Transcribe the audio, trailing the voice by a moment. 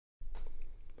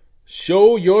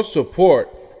Show your support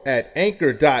at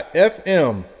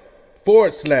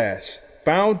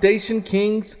anchor.fm/Foundation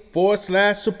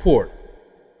Kings/support.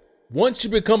 Once you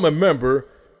become a member,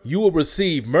 you will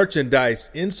receive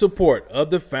merchandise in support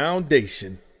of the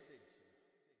foundation.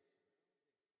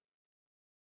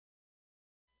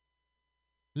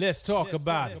 Let's talk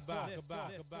about it.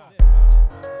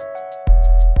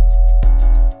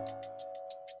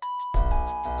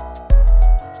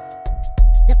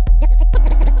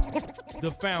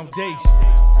 The foundation.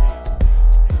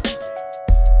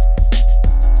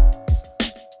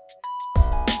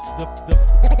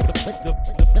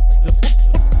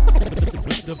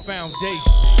 The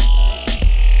foundation.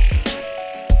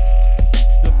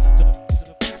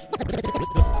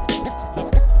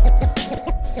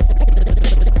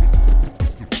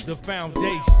 The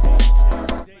foundation.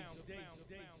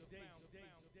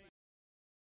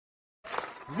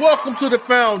 Welcome to the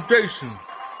foundation.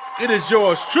 It is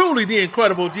yours truly, the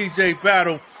incredible DJ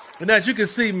Battle. And as you can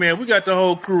see, man, we got the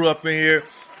whole crew up in here.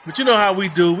 But you know how we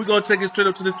do. We're going to take it straight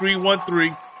up to the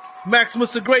 313.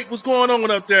 Maximus the Great, what's going on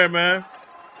up there, man?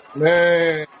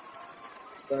 Man,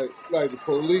 like the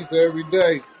police every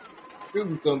day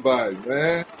shooting somebody,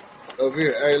 man. Over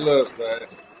here, hey, look, man.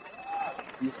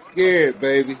 You scared,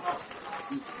 baby.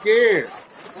 You scared.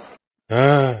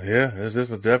 Yeah, there's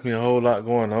definitely a whole lot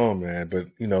going on, man. But,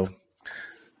 you know,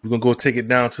 we're going to go take it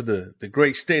down to the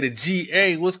great state of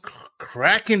GA. What's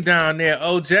cracking down there,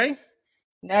 OJ?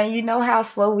 Now you know how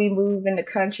slow we move in the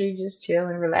country, just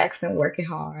chilling, relaxing, working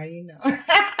hard, you know.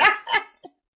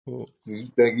 You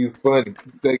think you funny.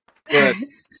 You think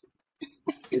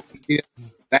you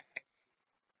funny.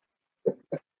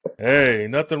 Hey,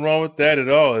 nothing wrong with that at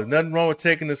all. There's nothing wrong with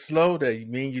taking it slow. That you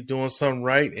mean you're doing something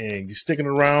right and you're sticking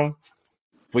around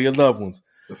for your loved ones.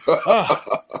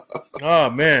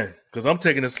 Oh man, because I'm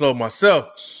taking it slow myself.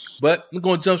 But we're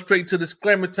going to jump straight to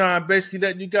disclaimer time, basically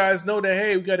letting you guys know that,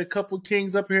 hey, we got a couple of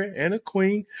kings up here and a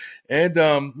queen. And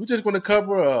we're just going to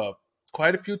cover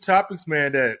quite a few topics,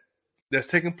 man, that's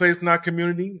taking place in our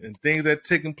community and things that are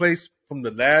taking place from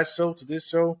the last show to this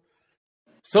show.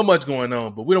 So much going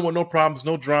on, but we don't want no problems,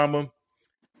 no drama.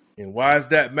 And why is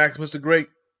that, Maximus the Great?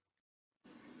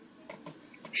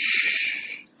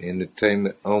 Shh.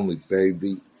 Entertainment only,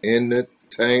 baby.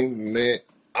 Entertainment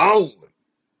only.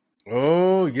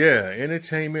 Oh, yeah.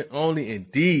 Entertainment only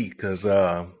indeed, because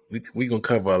we going to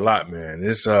cover a lot, man.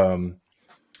 It's a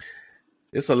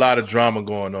lot of drama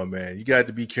going on, man. You got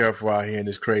to be careful out here in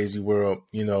this crazy world.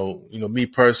 You know, me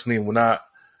personally, when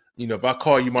if I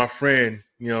call you my friend,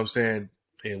 you know what I'm saying,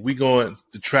 and we going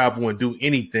to travel and do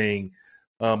anything,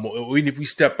 or even if we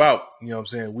step out, you know what I'm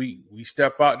saying, we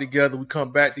step out together, we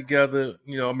come back together,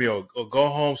 or go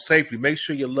home safely. Make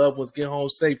sure your loved ones get home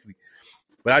safely.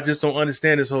 But I just don't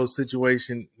understand this whole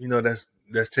situation,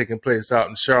 that's taking place out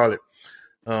in Charlotte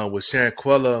with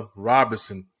Shanquella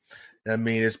Robinson. I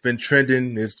mean, it's been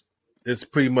trending. It's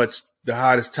pretty much the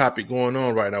hottest topic going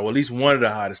on right now. Well, at least one of the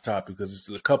hottest topics, because it's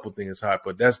a couple things hot,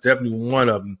 but that's definitely one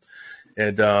of them.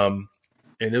 And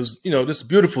it was, this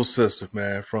beautiful sister,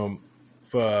 man, from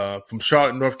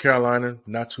Charlotte, North Carolina,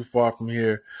 not too far from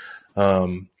here.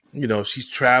 She's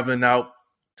traveling out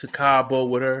to Cabo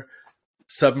with her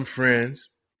 7 friends,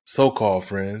 so-called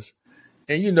friends.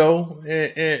 And,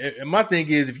 and my thing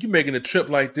is, if you're making a trip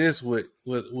like this with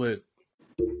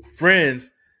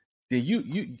friends,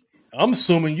 then I'm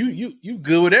assuming you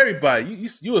good with everybody.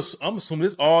 I'm assuming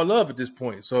it's all love at this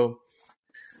point. So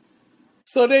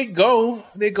they go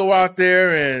out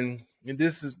there and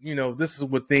this is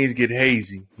when things get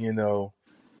hazy,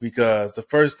 because the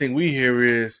first thing we hear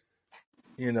is,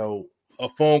 a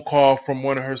phone call from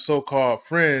one of her so-called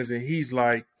friends, and he's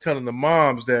like telling the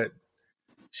moms that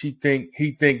he think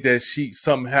that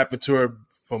something happened to her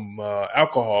from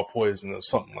alcohol poisoning or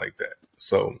something like that.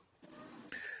 So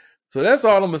that's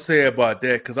all I'm gonna say about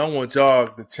that, because I want y'all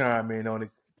to chime in on it.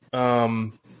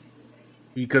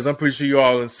 Because I'm pretty sure you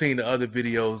all have seen the other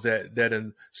videos that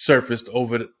have surfaced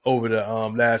over the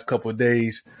last couple of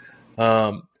days.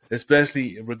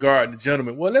 Especially regarding the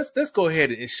gentleman. Well, let's go ahead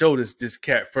and show this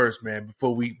cat first, man,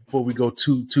 before we go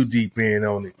too deep in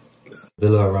on it.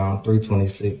 Villa around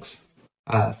 326.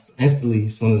 I instantly,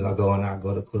 as soon as I go in there, I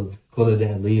go to Quilla. Quilla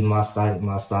didn't leave my side,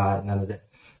 none of that,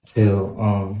 till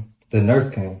the nurse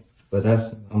came. But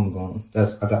I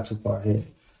got too far ahead.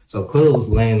 So Quilla was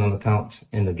laying on the couch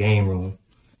in the game room.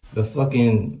 The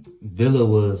fucking villa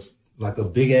was like a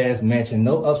big ass mansion,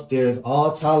 no upstairs,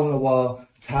 all tile on the wall,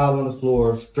 tile on the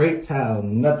floor, straight tile,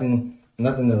 nothing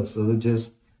else. So it's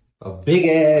just a big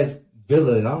ass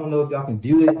villa. And I don't know if y'all can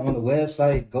view it on the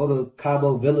website. Go to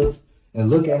Cabo Villas and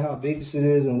look at how big this shit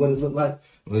is and what it look like.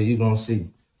 Well, you're gonna see.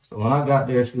 So when I got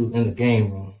there, she was in the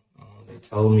game room. They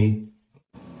told me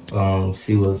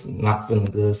she was not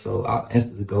feeling good, so I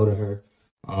instantly go to her,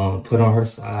 put on her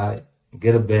side,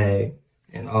 get a bag,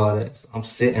 and all that. So I'm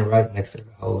sitting right next to her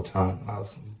the whole time. I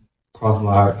was crossing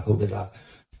my heart. I hope that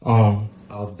I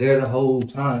was there the whole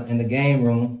time in the game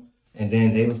room, and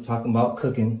then they was talking about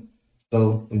cooking,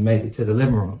 so we made it to the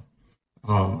living room.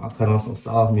 I put on some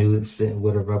soft music, sitting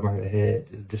with her, rubbing her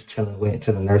head, just chilling, waiting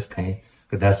till the nurse came,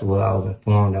 because that's what I was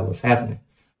informed that was happening.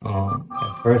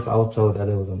 At first, I was told that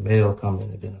it was a male coming,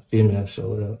 and then a female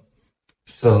showed up.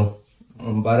 So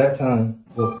by that time,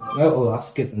 I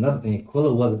skipped another thing.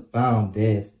 Quilla wasn't found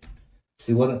dead.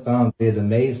 She wasn't found dead. The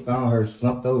maids found her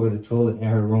slumped over the toilet in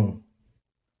her room.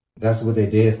 That's what they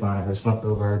did find her, slumped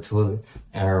over her toilet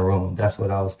in her room. That's what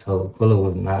I was told. Quilla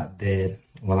was not dead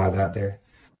when I got there.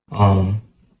 Yeah,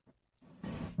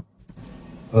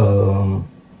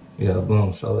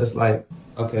 boom. So it's like,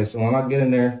 okay, so when I get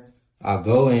in there, I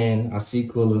go in, I see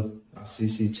Quilla, I see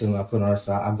she chilling, I put her on her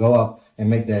side. I go up and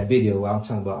make that video where I'm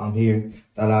talking about I'm here,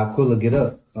 that Quilla get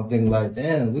up. I'm thinking like,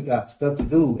 damn, we got stuff to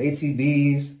do.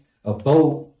 ATVs, a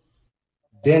boat,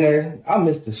 dinner. I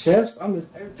missed the chefs, I missed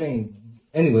everything.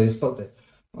 Anyways, fuck that.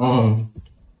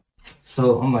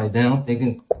 So I'm like, damn, I'm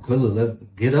thinking, Quilla, let's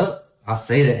get up. I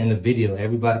say that in the video.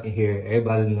 Everybody can hear it.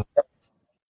 Everybody knows.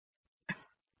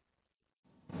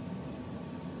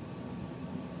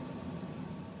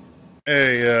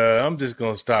 Hey, I'm just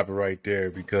gonna stop it right there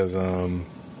because I don't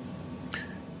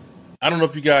know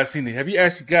if you guys seen it. Have you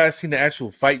actually guys seen the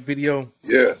actual fight video?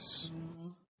 Yes.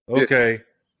 Okay.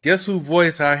 Guess who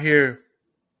voice I hear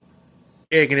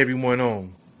egging everyone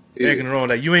on? Egging her on,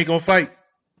 like, you ain't gonna fight?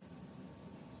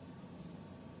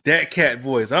 That cat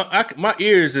voice. My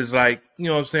ears is like, you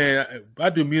know what I'm saying? I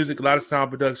do music, a lot of sound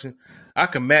production. I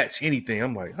can match anything.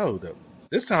 I'm like, hold up.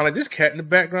 This sound like this cat in the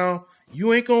background.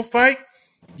 You ain't gonna fight?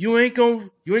 You ain't gonna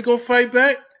fight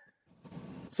back?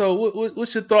 So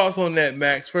what's your thoughts on that,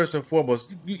 Max? First and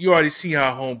foremost, you already see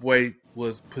how Homeboy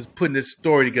was putting this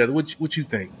story together. What you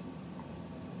think?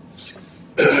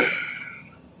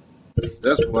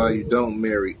 That's why you don't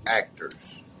marry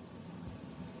actors.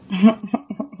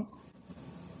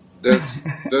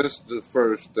 That's the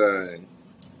first thing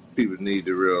people need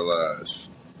to realize.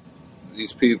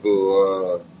 These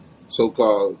people,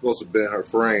 so-called, supposed to have been her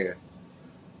friend,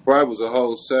 probably was a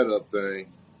whole setup thing.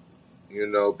 You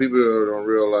know, people don't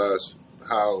realize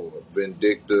how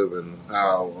vindictive and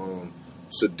how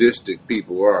sadistic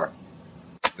people are.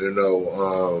 You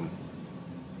know,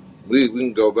 we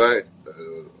can go back.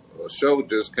 A show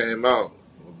just came out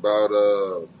about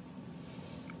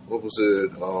what was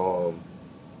it?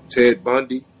 Ted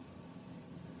Bundy.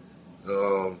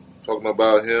 Talking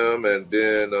about him, and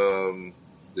then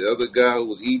the other guy who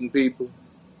was eating people.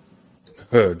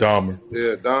 Dahmer.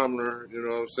 Yeah, Dahmer. You know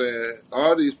what I'm saying?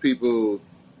 All these people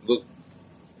look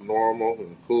normal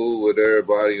and cool with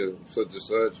everybody and such and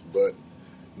such, but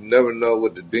you never know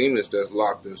what the demons that's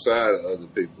locked inside of other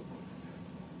people.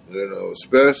 You know,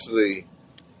 especially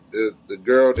if the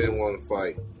girl didn't want to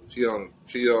fight. She on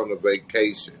a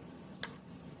vacation.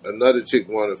 Another chick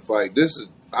wanted to fight.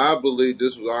 I believe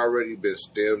this was already been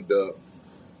stemmed up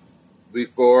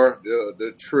before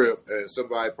the trip, and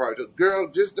somebody probably said, girl,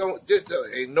 just don't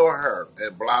ignore her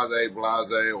and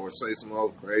blase, or say some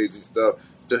old crazy stuff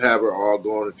to have her all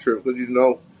go on a trip. Because, you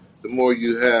know, the more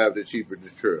you have, the cheaper the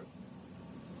trip.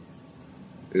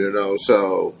 You know,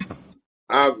 so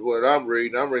what I'm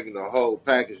reading the whole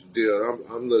package deal.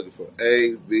 I'm looking for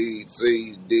A, B,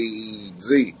 C, D, E,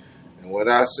 Z. And what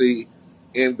I see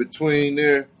in between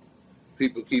there,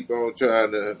 people keep on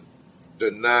trying to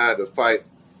deny the fight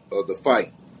of the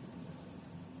fight.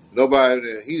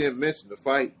 He didn't mention the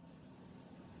fight.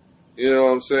 You know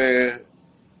what I'm saying?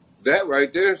 That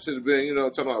right there should have been, you know,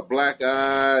 talking about black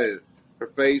eye and her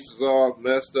face is all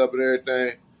messed up and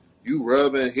everything. You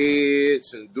rubbing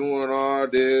heads and doing all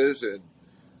this, and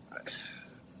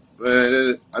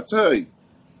man, I tell you,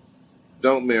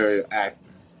 don't marry an actor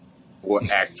or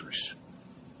actress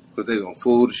because they're gonna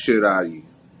fool the shit out of you.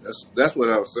 That's what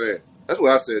I was saying. That's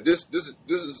what I said. This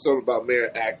is something about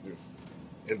marrying actors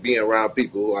and being around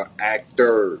people who are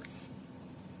actors,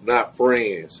 not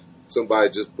friends. Somebody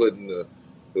just putting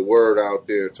the word out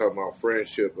there talking about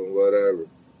friendship and whatever.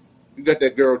 You got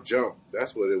that girl jumped.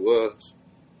 That's what it was.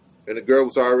 And the girl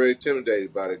was already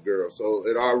intimidated by that girl. So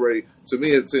to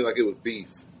me, it seemed like it was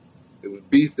beef. It was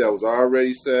beef that was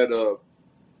already set up,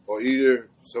 or either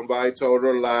somebody told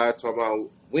her a lie, talking about,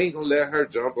 we ain't gonna let her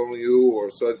jump on you, or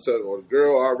such and such, or the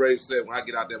girl already said, when I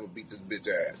get out there, I'm gonna beat this bitch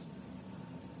ass.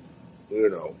 You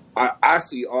know, I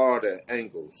see all the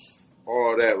angles,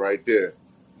 all that right there.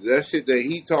 That shit that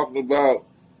he talking about,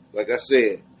 like I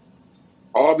said,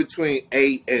 all between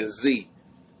A and Z.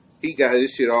 He got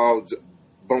his shit all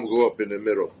bungle up in the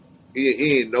middle.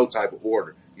 He ain't no type of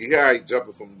order. You hear how he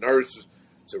jumping from nurses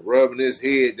to rubbing his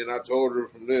head. Then I told her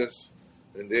from this,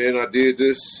 and then I did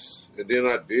this, and then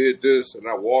I did this, and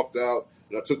I walked out,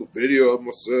 and I took a video of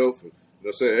myself, and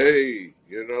I said, hey,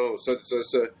 such and such,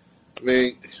 such. I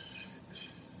mean,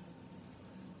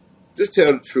 just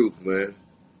tell the truth, man.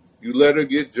 You let her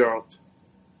get jumped.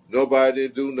 Nobody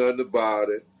didn't do nothing about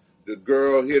it. The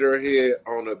girl hit her head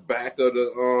on the back of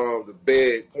the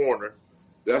bed corner.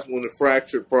 That's when the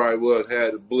fracture probably was,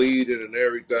 had the bleeding and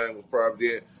everything was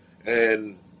probably in.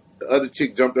 And the other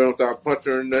chick jumped down and started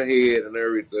punching her in the head and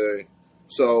everything.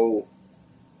 So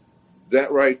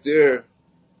that right there,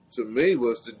 to me,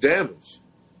 was the damage.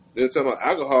 They're talking about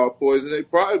alcohol poisoning. They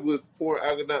probably was pouring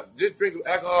alcohol. Just drink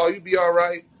alcohol, you be all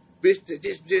right. Bitch,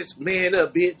 just man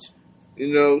up, bitch.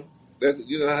 You know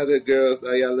how that girls,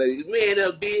 how y'all ladies, man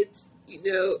up, bitch.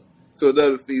 To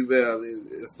another female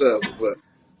and stuff. But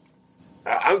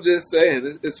I'm just saying,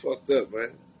 it's fucked up,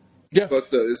 man. Yeah.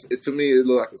 Fucked up. To me, it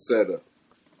looked like a setup.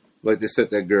 Like they set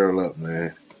that girl up,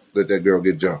 man. Let that girl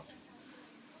get jumped.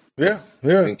 Yeah.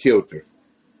 And killed her.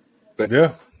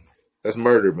 Yeah. That's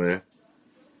murder, man.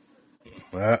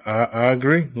 I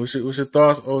agree. What's your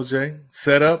thoughts, OJ?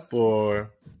 Set up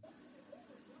or?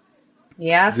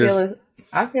 Yeah, I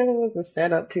feel it was a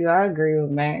setup too. I agree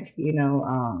with Max.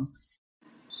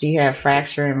 She had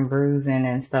fracture and bruising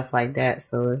and stuff like that.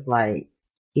 So it's like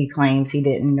he claims he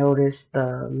didn't notice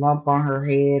the lump on her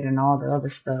head and all the other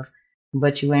stuff,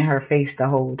 but you in her face the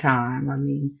whole time. I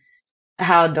mean,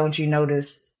 how don't you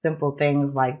notice simple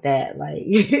things like that? Like,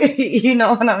 you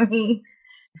know what I mean?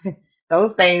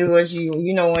 Those things, once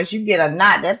you get a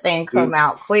knot, that thing come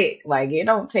out quick. Like, it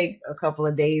don't take a couple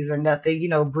of days or nothing.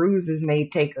 Bruises may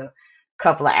take a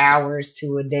couple of hours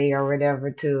to a day or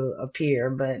whatever to appear,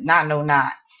 but not no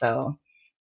knot. So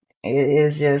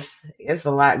it's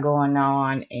a lot going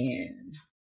on, and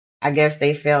I guess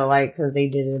they felt like because they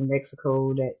did it in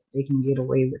Mexico that they can get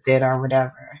away with it or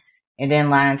whatever. And then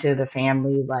lying to the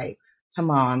family, like,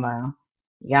 come on now.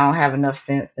 Y'all don't have enough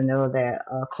sense to know that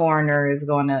a coroner is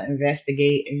going to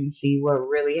investigate and see what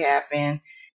really happened,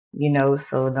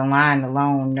 so the line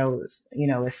alone knows,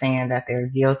 is saying that they're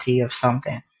guilty of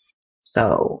something.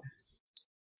 So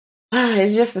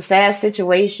it's just a sad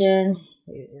situation.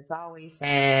 It's always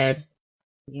sad.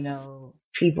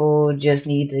 People just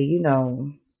need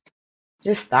to,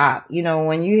 just stop.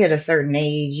 When you hit a certain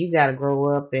age, you got to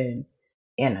grow up and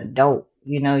an adult.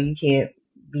 You can't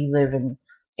be living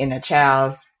in a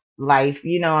child's life,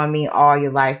 all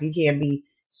your life. You can't be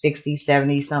 60,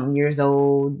 70 something years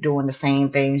old doing the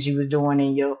same things you was doing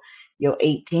in your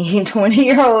 18,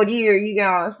 20-year-old year, you know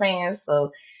what I'm saying?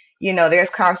 So, there's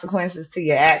consequences to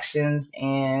your actions,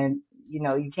 and,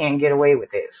 you can't get away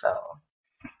with it. So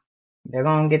they're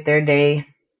going to get their day.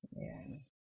 And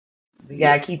we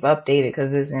got to keep updated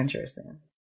because it's interesting.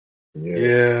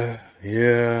 Yeah.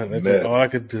 That's all I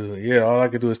could do. Yeah, all I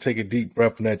could do is take a deep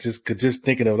breath from that. Just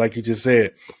thinking of, like you just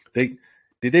said, did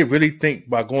they really think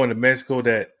by going to Mexico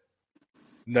that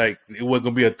like it wasn't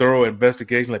gonna be a thorough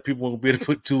investigation? Like people weren't gonna be able to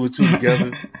put two and two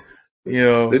together.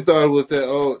 They thought it was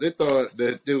that. They thought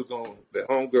that they was that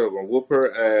homegirl gonna whoop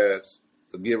her ass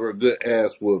to give her a good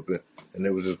ass whooping, and they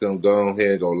was just gonna go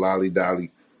ahead and go lolly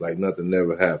dolly like nothing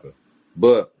never happened.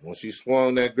 But when she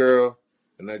swung that girl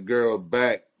and that girl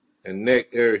back and neck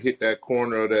area hit that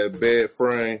corner of that bed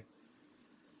frame,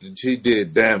 she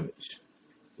did damage,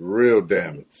 real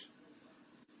damage.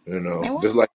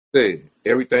 Just like I said,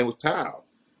 everything was tiled.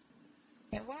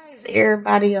 And why is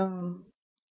everybody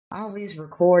always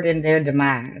recording their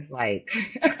demise? Like,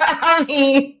 I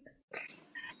mean,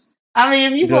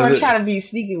 if you want to try to be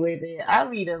sneaky with it,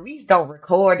 at least don't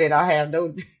record it or have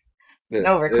no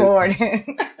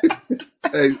recording.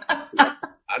 Hey,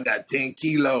 I got 10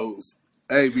 kilos.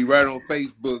 Hey, be right on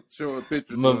Facebook showing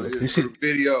pictures of the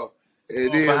video.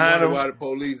 And then wonder why the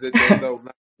police that don't know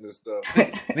nothing and stuff.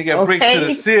 They got bricks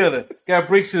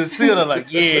to the ceiling.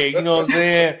 Like, yeah, you know what I'm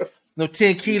saying? No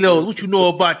 10 kilos. What you know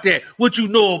about that? What you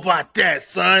know about that,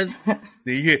 son?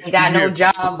 You got no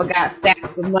job but got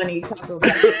stacks of money. Talking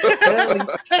about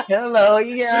hello,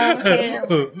 you know what I'm saying?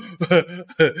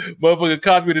 Motherfucker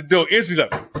calls me the door. Instantly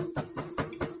like,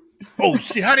 oh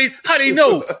shit, how they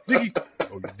know?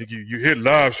 Nigga, you hit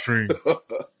live stream.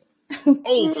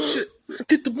 Oh shit.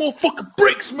 Get the motherfucking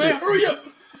brakes, man. Hurry up.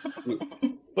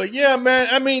 But yeah, man,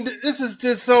 I mean, this is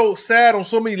just so sad on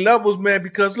so many levels, man,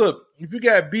 because look, if you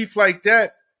got beef like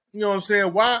that, you know what I'm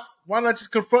saying, why not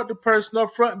just confront the person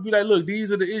up front and be like, look,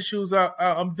 these are the issues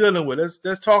I'm dealing with.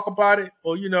 Let's talk about it.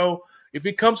 Or, if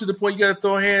it comes to the point you got to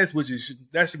throw hands,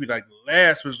 that should be like the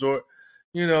last resort,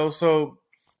 So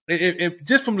it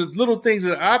just from the little things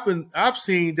that I've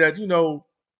seen that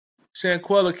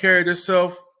Shanquella carried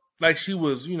herself like she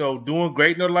was doing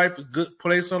great in her life, a good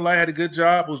place in her life, had a good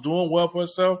job, was doing well for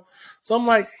herself. So I'm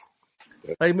like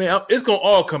man, it's gonna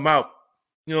all come out.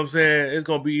 You know what I'm saying? It's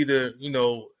gonna be either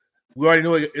we already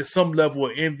know it's some level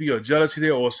of envy or jealousy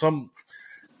there, or some.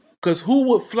 Because who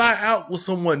would fly out with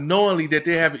someone knowingly that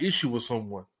they have an issue with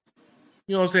someone?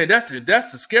 You know what I'm saying?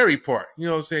 That's the scary part. You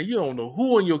know what I'm saying? You don't know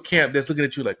who in your camp that's looking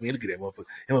at you like, man, look at that motherfucker.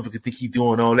 That motherfucker think he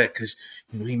doing all that because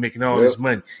he making all this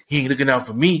money. He ain't looking out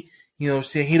for me. You know what I'm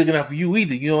saying? He ain't looking out for you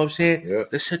either. You know what I'm saying? Yep.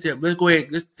 Let's set that. Let's go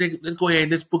ahead. Let's go ahead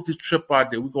and let's book this trip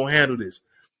out there. We're gonna handle this.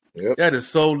 Yep. That is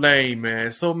so lame,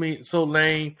 man. So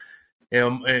lame.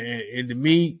 And to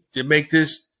me, to make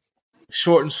this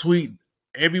short and sweet,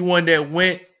 everyone that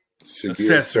went. Should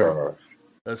get charged.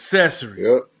 Accessory.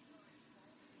 Yep.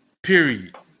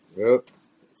 Period. Yep.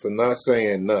 For not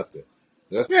saying nothing.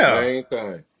 That's the main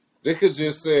thing. They could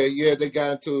just say, they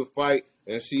got into a fight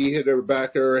and she hit her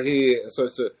back of her head and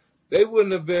such. It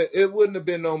wouldn't have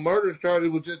been no murder charge. It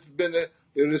would just been it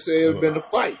would have said it would have been a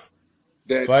fight.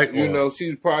 That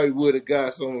she probably would have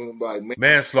got something like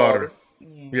manslaughter.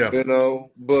 Yeah.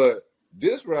 But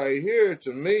this right here,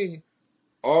 to me,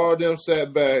 all them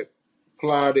sat back,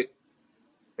 plotted,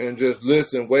 and just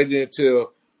listened, waited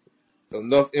until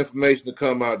enough information to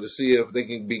come out to see if they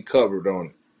can be covered on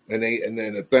it. And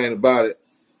then the thing about it,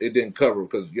 it didn't cover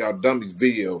because y'all dummies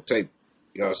videotape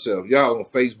yourself. Y'all on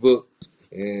Facebook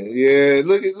and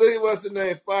look at what's the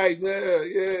name fight. Yeah,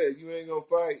 you ain't gonna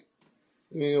fight.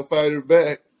 You ain't gonna fight her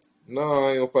back. No, I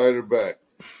ain't gonna fight her back.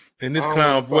 In this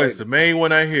clown voice, the main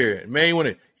one I hear,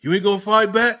 you ain't gonna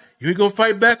fight back? You ain't gonna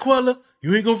fight back, Quella?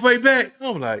 You ain't gonna fight back?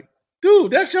 I'm like,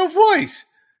 dude, that's your voice.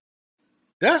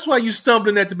 That's why you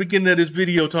stumbling at the beginning of this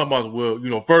video talking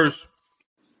about, first.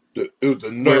 It was the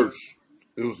nurse.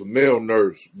 It was a male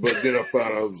nurse. But then I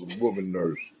found out it was a woman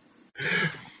nurse.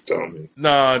 Tell me.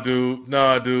 Nah,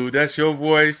 dude. That's your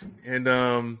voice. And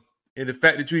the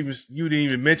fact that you didn't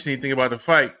even mention anything about the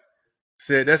fight,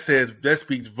 that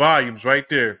speaks volumes right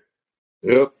there.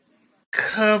 Yep.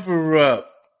 Cover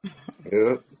up.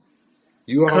 Yep.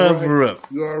 You all Cover right? up.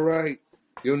 You all right?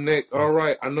 Your neck all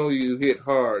right? I know you hit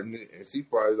hard. And she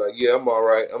probably like, yeah, I'm all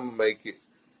right. I'm going to make it.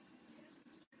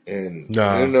 And,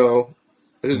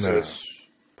 it's just.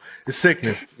 It's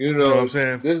sickening. You know what I'm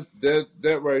saying?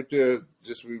 That right there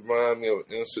just remind me of an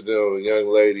incident of a young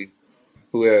lady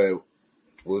who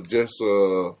was just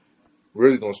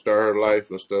really going to start her life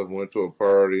and stuff, went to a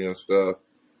party and stuff,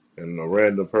 and a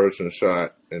random person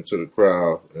shot into the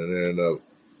crowd and ended up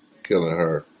killing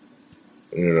her.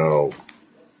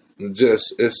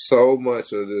 It's so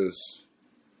much of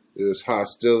this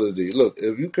hostility. Look,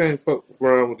 if you can't fuck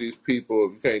around with these people,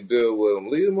 if you can't deal with them,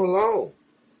 leave them alone.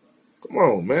 Come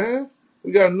on, man.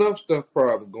 We got enough stuff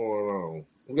probably going on.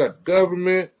 We got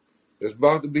government that's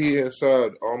about to be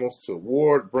inside almost to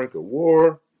brink of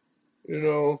war,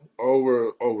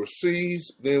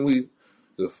 overseas. Then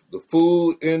the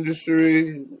food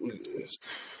industry,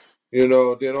 then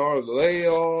all the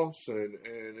layoffs, and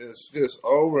it's just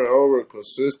over and over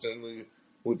consistently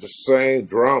with the same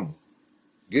drama.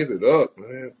 Give it up,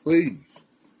 man, please.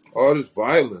 All this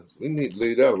violence, we need to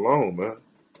leave that alone, man.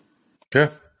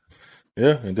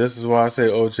 Yeah, and this is why I say,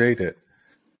 OJ, that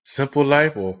simple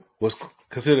life or what's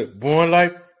considered boring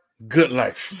life, good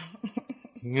life.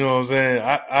 You know what I'm saying?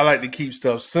 I like to keep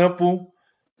stuff simple.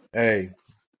 Hey,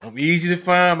 I'm easy to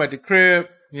find. I'm at the crib,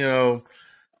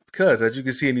 because as you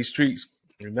can see in these streets,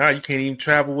 now you can't even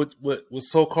travel with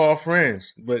so-called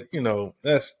friends. But,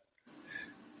 that's,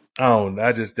 I don't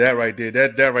know. That right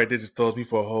there just throws me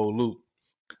for a whole loop.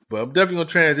 But I'm definitely going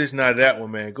to transition out of that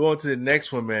one, man. Going to the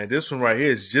next one, man. This one right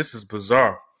here is just as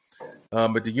bizarre.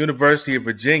 At the University of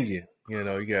Virginia, you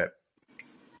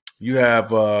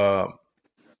have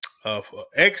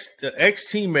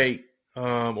ex-teammate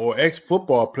or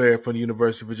ex-football player from the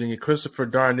University of Virginia, Christopher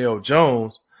Darnell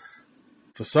Jones,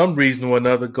 for some reason or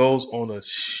another, goes on a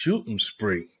shooting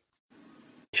spree,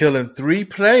 killing 3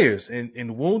 players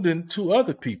and wounding 2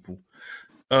 other people.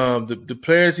 The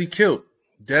players he killed,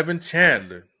 Devin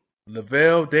Chandler,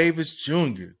 Lavelle Davis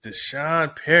Jr.,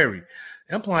 Deshaun Perry.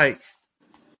 I'm like,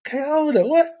 okay, hold up,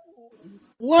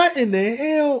 what in the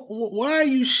hell? Why are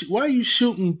you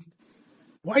shooting?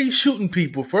 Why are you shooting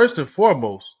people first and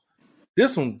foremost?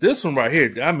 This one right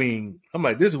here. I mean, I'm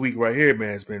like, this week right here,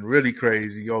 man, it's been really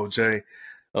crazy, OJ.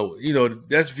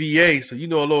 That's VA, so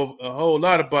a whole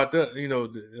lot about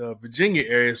the Virginia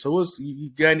area. So you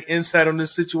got any insight on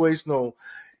this situation on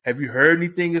Have you heard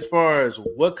anything as far as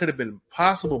what could have been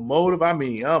possible motive? I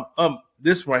mean,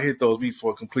 this right here throws me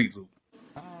for a complete loop.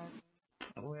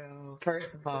 Well,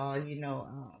 first of all,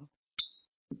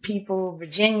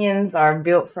 Virginians are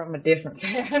built from a different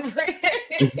fabric.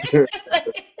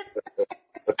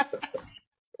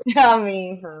 I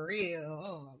mean, for real.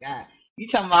 Oh my God. You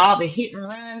talking about all the hit and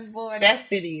runs, boy? That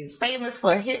city is famous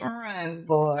for hit and runs,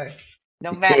 boy.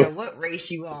 No matter what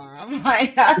race you are. I'm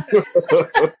like,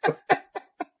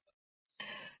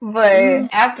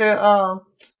 but after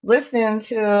listening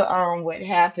to what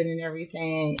happened and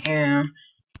everything, and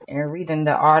reading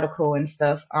the article and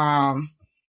stuff,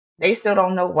 they still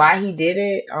don't know why he did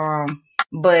it.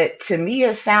 But to me,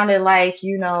 it sounded like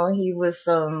he was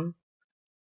some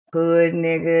hood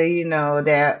nigga,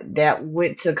 that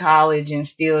went to college and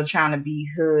still trying to be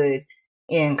hood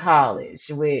in college.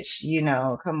 Which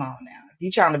come on now, if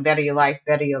you're trying to better your life,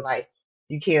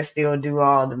 you can't still do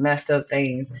all the messed up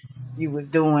things you was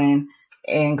doing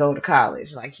and go to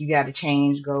college. Like, you got to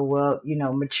change, grow up,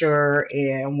 mature,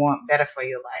 and want better for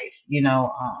your life.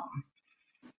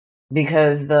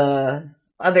 Because the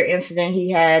other incident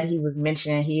he was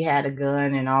mentioning he had a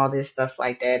gun and all this stuff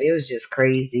like that. It was just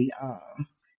crazy.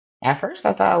 At first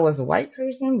I thought it was a white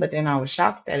person, but then I was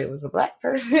shocked that it was a black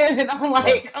person. And I'm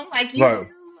like, you Right.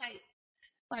 too?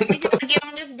 Like we gotta get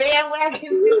on this bandwagon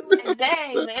too. Like,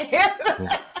 dang, man.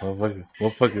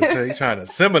 Motherfucker say he's trying to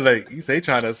assimilate. He say he's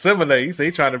trying to assimilate. He say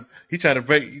he trying to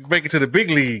break into the big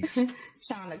leagues.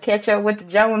 Trying to catch up with the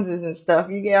Joneses and stuff.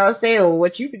 You get what I'm saying? Well,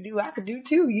 what you could do, I could do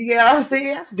too. You get what I'm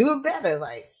saying? I could do it better.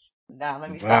 Like, nah, let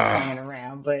me stop playing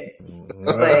around. But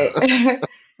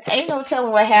ain't no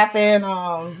telling what happened.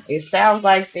 It sounds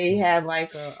like they had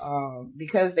like a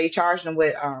because they charged them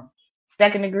with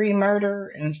second degree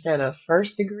murder instead of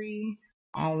first degree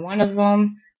on one of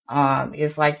them.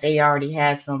 It's like they already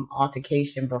had some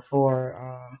altercation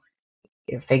before.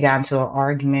 If they got into an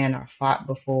argument or fought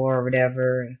before or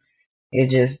whatever. It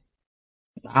just,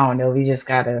 I don't know. We just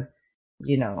gotta,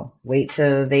 wait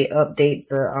till they update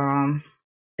the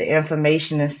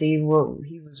information and see what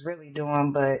he was really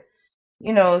doing. But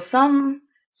some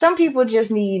people just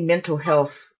need mental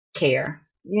health care,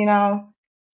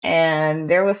 and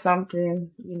there was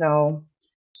something,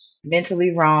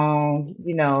 mentally wrong,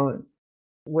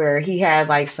 where he had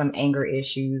like some anger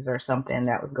issues or something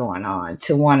that was going on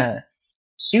to want to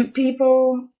shoot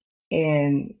people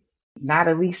and not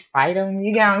at least fight them.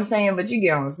 You get what I'm saying? But you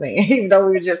get what I'm saying. Even though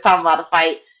we were just talking about a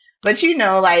fight. But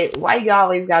like, why you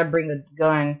always got to bring a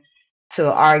gun to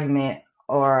an argument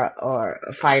or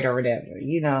a fight or whatever?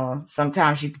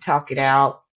 Sometimes you can talk it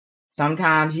out.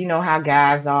 Sometimes how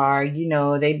guys are.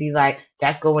 They be like,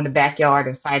 let's go in the backyard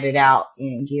and fight it out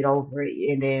and get over it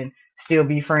and then still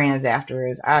be friends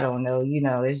afterwards. I don't know.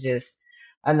 It's just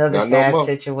another sad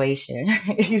situation.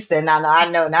 He said, no, I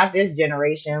know, not this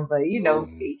generation, but you know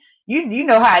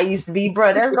how it used to be,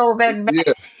 bro. Let's go back and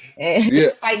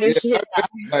fight this shit out.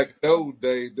 Like those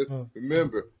days,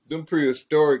 remember them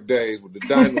prehistoric days with the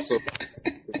dinosaurs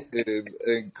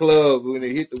in clubs when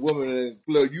they hit the woman in the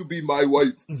club. You be my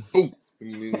wife, boom,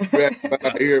 and then drag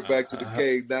my hair back to the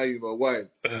cave. Now you my wife.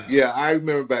 Yeah, I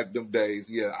remember back them days.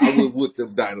 Yeah, I was with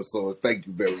them dinosaurs. Thank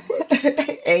you very much.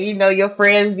 And your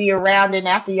friends be around, and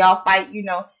after y'all fight,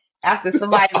 after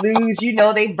somebody lose,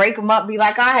 they break them up, be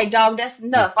like, all right, dog, that's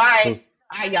enough. All right,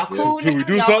 y'all cool now? Can we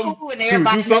do y'all something? Cool? And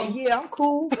everybody's like, yeah, I'm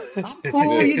cool. I'm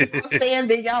cool. You know what I'm saying?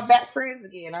 Then y'all back friends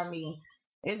again. I mean,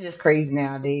 it's just crazy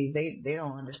nowadays. They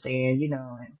don't understand,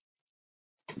 and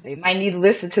they might need to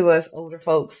listen to us older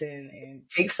folks and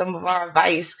take some of our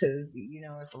advice because,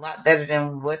 it's a lot better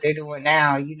than what they're doing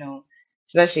now,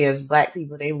 especially as black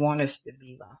people. They want us to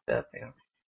be locked up and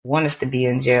want us to be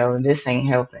in jail, and this ain't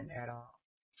helping at all.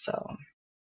 So,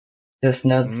 just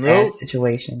another sad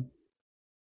situation.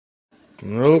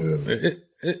 Nope.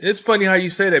 It's funny how you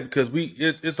say that because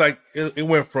it's like it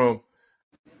went from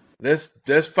let's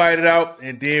fight it out,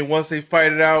 and then once they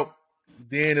fight it out,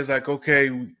 then it's like,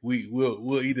 okay,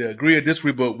 we'll either agree or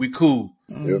disagree, but we cool.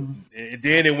 Yep. And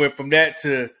then it went from that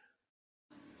to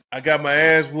I got my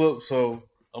ass whooped, so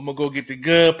I'm gonna go get the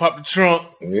gun, pop the trunk,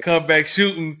 come back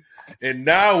shooting, and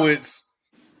now it's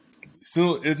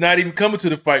not even coming to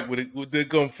the fight with they're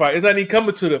gonna fight. It's not even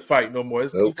coming to the fight no more.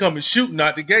 It's coming shooting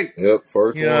out the gate. Yep,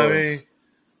 first you know what I mean?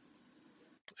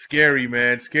 Scary,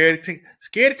 man. Scared to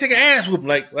take an ass whoop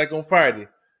like on Friday.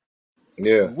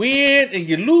 Yeah. You win and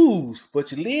you lose,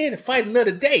 but you live and fight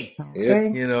another day.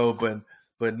 Yeah.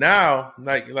 But now,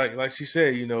 like she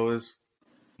said, it's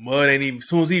mud ain't even as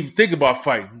soon as he even think about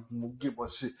fighting. We'll get my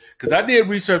shit. Because I did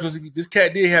research. This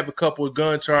cat did have a couple of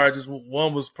gun charges.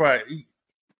 One was probably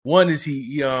One is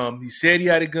he said he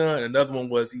had a gun. Another one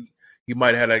was he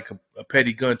might have had like a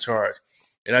petty gun charge.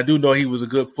 And I do know he was a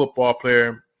good football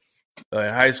player in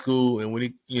high school. And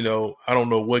when I don't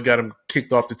know what got him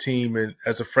kicked off the team and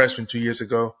as a freshman 2 years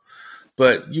ago.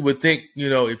 But you would think,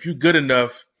 if you're good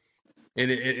enough,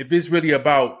 and if it's really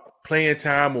about playing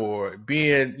time or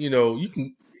being, you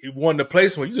can want to play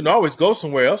somewhere, you can always go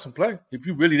somewhere else and play. If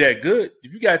you're really that good,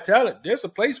 if you got talent, there's a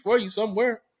place for you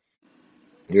somewhere.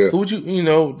 Yeah. So would you,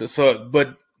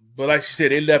 but like she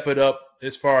said, they left it up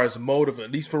as far as motive,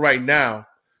 at least for right now.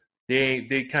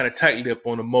 They kind of tightened up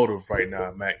on the motive right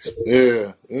now, Max.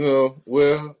 Yeah,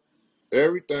 well,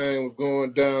 everything was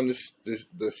going down.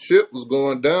 The ship was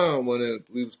going down when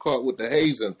we was caught with the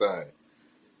hazing thing.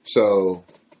 So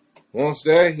once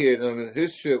that hit,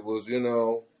 his ship was,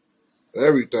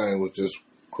 everything was just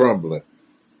crumbling.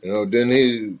 Then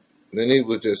he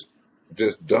was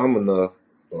just dumb enough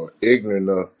or ignorant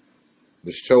enough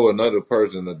to show another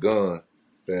person a gun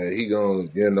that he gonna,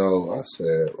 I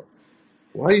said,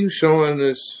 why are you showing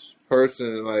this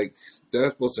person like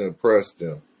that's supposed to impress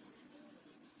them?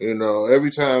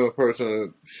 Every time a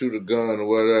person shoot a gun or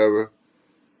whatever,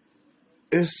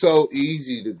 it's so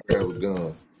easy to grab a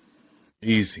gun.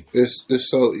 Easy. It's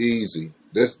so easy.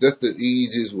 That's the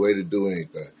easiest way to do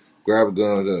anything. Grab a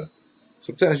gun.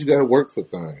 Sometimes you got to work for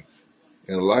things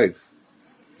in life,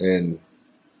 and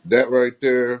that right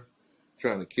there,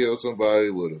 trying to kill somebody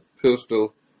with a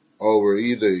pistol over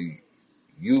either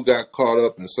you got caught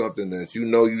up in something that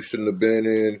you shouldn't have been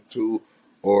into,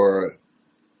 or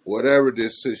whatever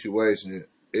this situation,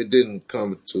 it didn't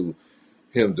come to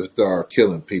him to start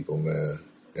killing people, man.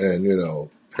 And,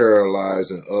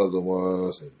 paralyzing other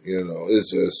ones. And,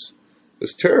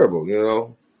 it's terrible,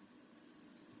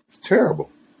 It's terrible.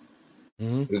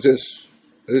 Mm-hmm. It's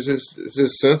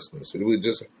just senseless.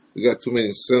 We got too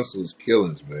many senseless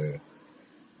killings, man,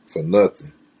 for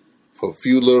nothing. For a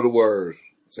few little words.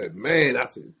 I said, man, I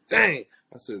said, dang.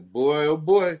 I said, boy, oh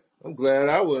boy, I'm glad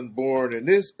I wasn't born in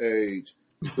this age,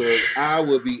 because I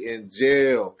would be in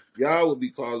jail. Y'all would be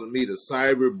calling me the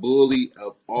cyber bully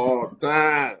of all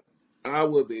time. I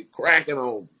would be cracking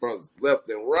on brothers left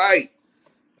and right.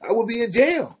 I would be in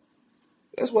jail.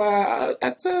 That's why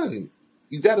I tell you,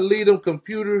 you got to leave them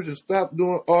computers and stop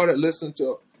doing all that listening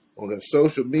to on their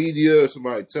social media,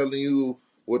 somebody telling you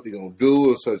what they're going to do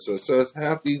and such.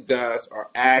 Half these guys are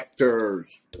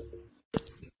actors.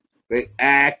 They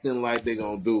acting like they're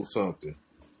going to do something.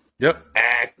 Yep.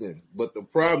 Acting. But the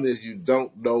problem is you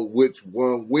don't know which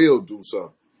one will do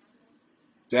something.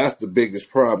 That's the biggest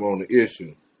problem on the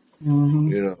issue.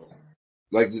 Mm-hmm.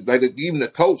 Like even the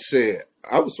coach said,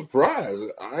 I was surprised.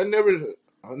 I never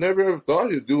ever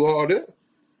thought he'd do all that.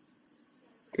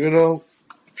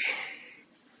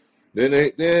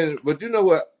 But you know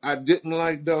what I didn't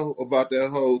like though about that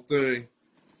whole thing?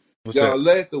 What's Y'all that?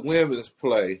 let the women's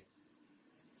play.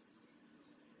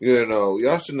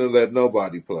 Y'all shouldn't have let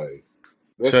nobody play.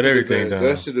 Shut everything down.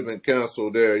 That should have been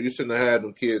canceled there. You shouldn't have had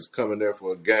them kids coming there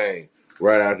for a game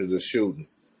right after the shooting.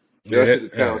 You should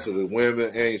have canceled the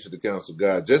women and you should have canceled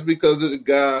guys. Just because of the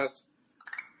guys,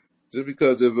 just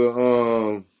because of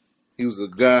he was a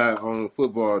guy on the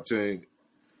football team,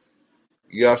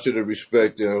 y'all should have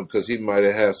respected him because he might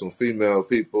have had some female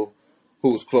people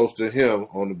who was close to him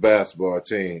on the basketball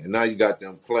team. And now you got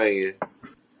them playing,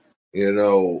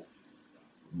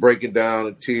 breaking down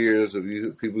in tears of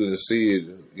you. People didn't see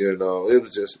it.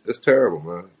 It's terrible,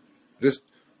 man. Just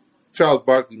Charles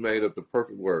Barkley made up the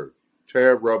perfect word.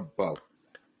 Terrible.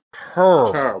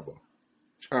 Terrible.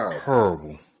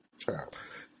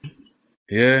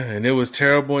 Yeah, and it was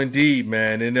terrible indeed,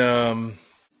 man. And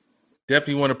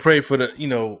definitely want to pray for the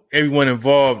everyone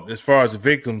involved as far as the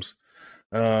victims.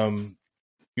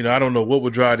 I don't know what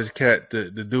would drive this cat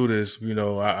to do this.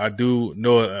 I do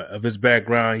know of his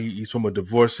background. He's from a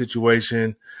divorce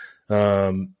situation,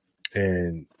 and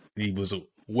he was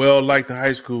well liked in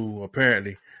high school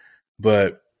apparently,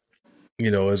 but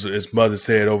as his mother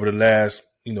said, over the last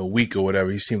week or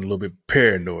whatever, he seemed a little bit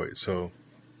paranoid. So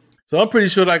I'm pretty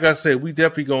sure, like I said, we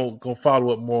definitely gonna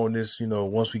follow up more on this.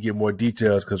 Once we get more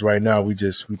details, because right now we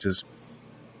just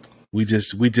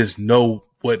know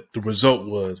what the result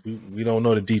was. We don't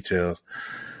know the details.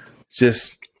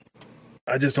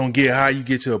 I just don't get how you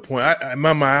get to a point. In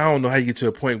my mind, I don't know how you get to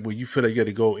a point where you feel like you got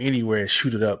to go anywhere and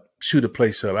shoot a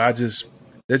place up. That's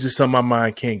just something my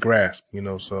mind can't grasp.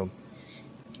 So.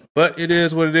 But it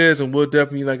is what it is, and we'll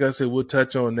definitely, like I said, we'll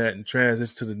touch on that and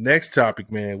transition to the next topic,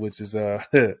 man, which is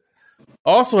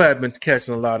also have been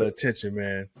catching a lot of attention,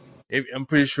 man. I'm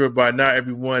pretty sure by now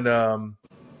everyone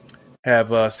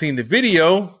have seen the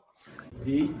video.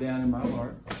 Deep down in my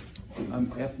heart. I'm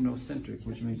ethnocentric,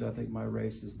 which means I think my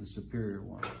race is the superior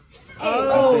one.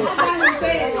 Oh,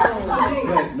 Wait,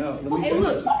 no, let me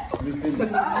finish. Let me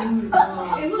finish.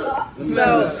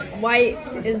 so white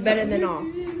is better than all.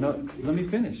 No, let me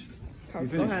finish. Let me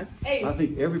Go finish. ahead. I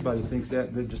think everybody thinks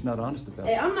that. They're just not honest about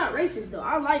Hey, it. I'm not racist though.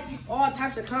 I like all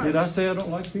types of kinds. Did I say I don't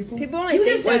like people? People only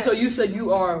think Wait, that. so you said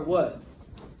you are what?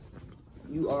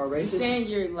 You are You racist? saying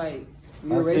you're like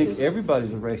You're I think racist?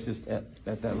 everybody's a racist at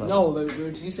that level. No,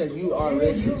 but you said you are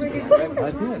racist.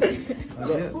 I did.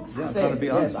 Yeah, I'm trying to be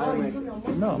honest. Yes, I am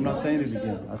racist. No, I'm not saying it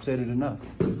again. I've said it enough.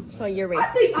 So you're I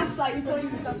racist. think I slightly told you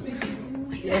to stop speaking.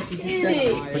 Put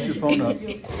your phone up.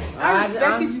 I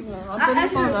respected you. I'm I putting the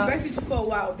actually phone up. respected you for a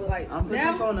while, but like I'm putting the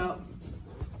now, phone up.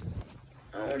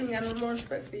 I don't even got no more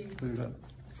respect for you. Put it up.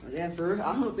 Yeah, for real.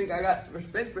 I don't think I got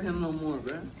respect for him no more,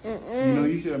 bro. You know,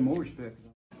 you should have more respect.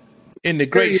 In the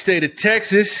great state of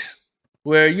Texas,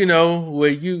 where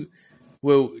this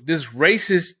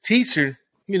racist teacher,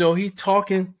 he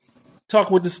talking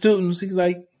with the students. He's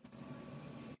like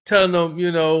telling them,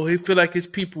 he feel like his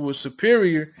people were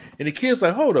superior, and the kids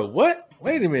like, hold up, what?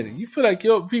 Wait a minute, you feel like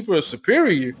your people are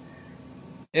superior?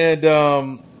 And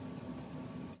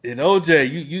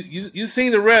OJ, you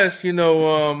seen the rest,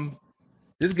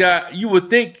 this guy, you would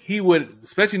think he would,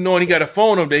 especially knowing he got a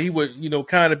phone on him, that he would,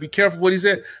 kind of be careful what he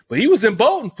said. But he was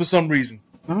emboldened for some reason.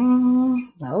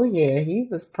 Oh yeah, he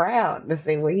was proud to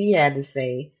say what he had to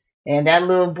say. And that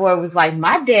little boy was like,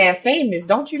 my dad famous.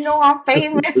 Don't you know I'm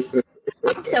famous?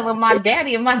 I'm telling my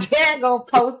daddy, and my dad gonna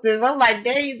post this. I'm like,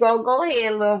 there you go. Go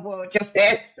ahead, little boy, with your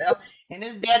fat self. And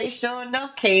his daddy sure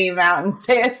enough came out and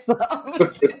said something.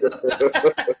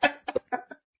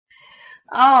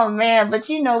 Oh man, but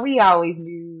we always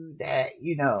knew that,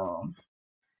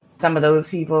 some of those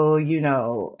people,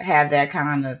 have that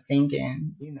kind of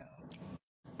thinking,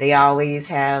 They always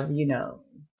have, the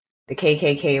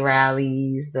KKK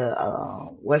rallies, the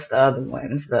what's the other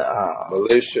ones? The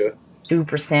Militia.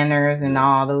 2%ers and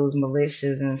all those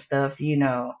militias and stuff,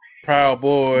 Proud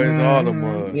Boys, all them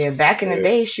was. Yeah, back in the Yeah.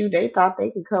 day, shoot, they thought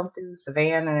they could come through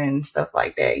Savannah and stuff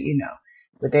like that,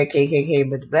 with their KKK.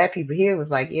 But the black people here was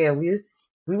like, yeah, we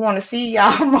want to see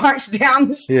y'all march down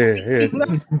the street.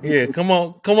 Yeah. Come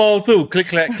on through. Click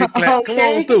clack, click clack. Come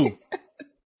on Okay. through.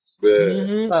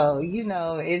 Yeah. So,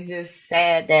 it's just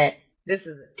sad that this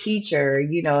is a teacher,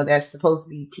 that's supposed to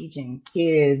be teaching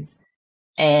kids,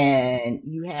 and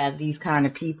you have these kind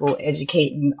of people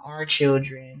educating our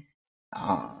children.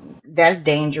 That's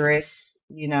dangerous,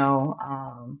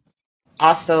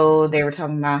 Also, they were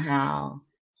talking about how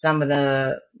some of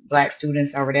the black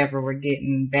students or whatever were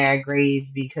getting bad grades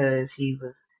because he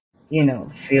was,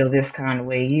 feel this kind of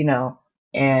way,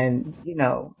 and,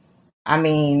 I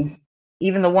mean,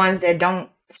 even the ones that don't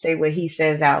say what he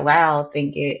says out loud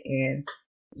think it, and,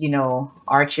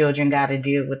 our children got to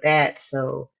deal with that.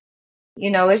 So,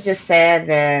 it's just sad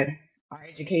that our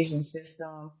education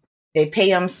system, they pay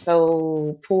them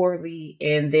so poorly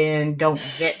and then don't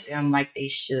vet them like they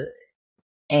should.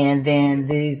 And then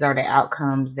these are the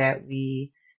outcomes that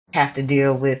we have to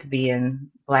deal with being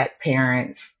black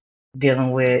parents,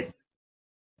 dealing with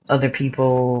other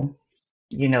people,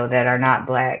 that are not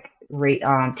black,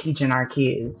 teaching our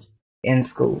kids in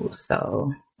school.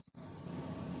 So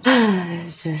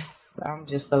I'm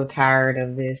just so tired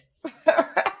of this.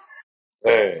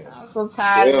 Man. I'm so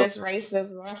tired Yeah. of this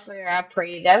racism. I swear, I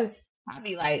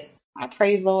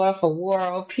pray, Lord, for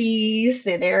world peace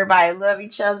and everybody love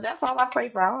each other. That's all I pray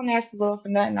for. I don't ask the Lord for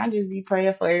nothing. I just be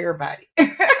praying for everybody.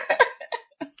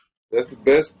 That's the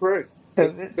best prayer.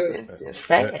 That's Because the best. it's just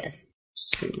sad.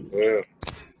 Shoot. Yeah.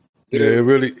 Yeah, it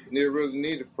really. You really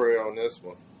need to pray on this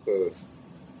one, because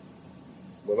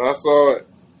when I saw it,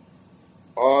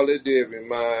 all it did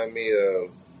remind me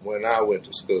of when I went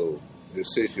to school. The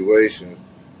situation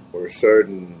where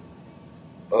certain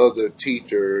other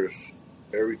teachers,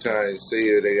 every time you see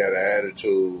it, they got an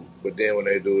attitude, but then when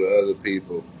they do to other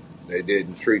people, they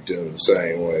didn't treat them the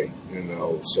same way,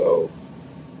 So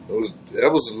that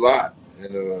was a lot,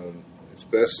 and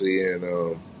especially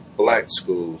in black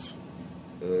schools.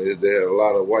 They had a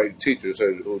lot of white teachers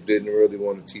who didn't really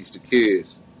want to teach the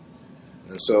kids.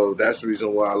 And so that's the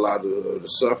reason why a lot of the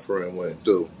suffering went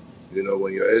through.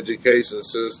 When your education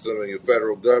system and your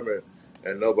federal government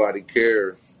and nobody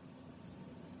cares,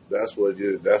 that's what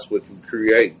you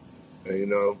create.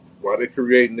 And while they're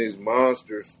creating these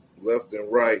monsters left and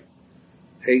right,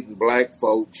 hating black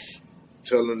folks,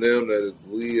 telling them that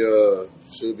we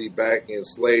should be back in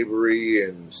slavery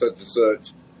and such,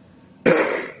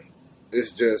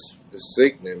 it's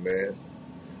sickening, man.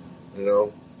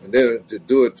 And then to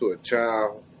do it to a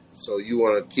child, so you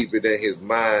want to keep it in his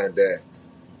mind that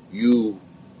you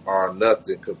are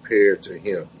nothing compared to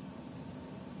him.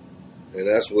 And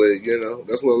that's what,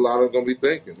 that's what a lot of them gonna be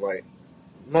thinking. Like,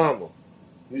 mama,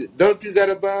 don't you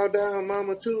gotta bow down,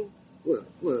 mama, too? What?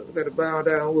 I gotta bow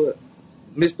down what?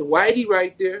 Mr. Whitey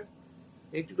right there.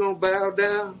 Ain't you gonna bow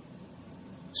down?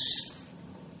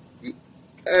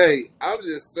 Hey, I'm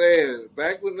just saying,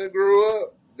 back when they grew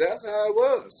up, that's how it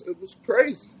was. It was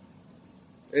crazy.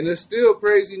 And it's still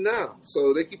crazy now.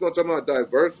 So they keep on talking about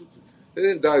diversity. They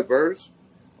didn't diverse.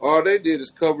 All they did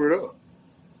is cover it up.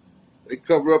 They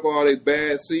cover up all their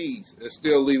bad seeds and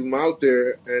still leave them out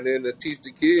there, and then they teach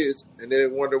the kids, and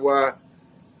then wonder why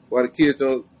the kids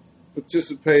don't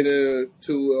participate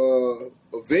into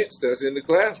events that's in the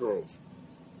classrooms,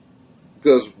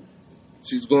 because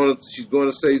she's going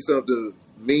to say something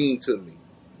mean to me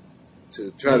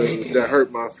to try to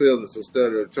hurt my feelings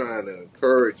instead of trying to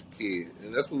encourage a kid.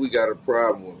 And that's what we got a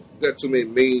problem with. We got too many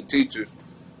mean teachers,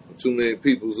 too many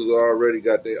people who already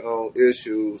got their own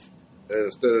issues, and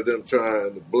instead of them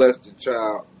trying to bless the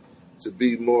child to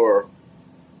be more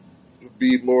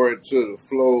into the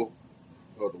flow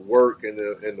of the work and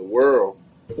the world,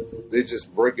 they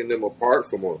just breaking them apart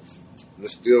from us. And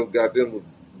still got them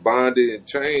bonded in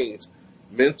chains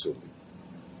mentally.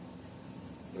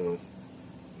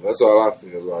 That's all I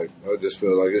feel like. I just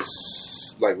feel like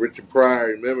it's like Richard Pryor.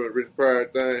 Remember the Richard Pryor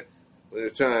thing? When they're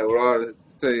trying with all the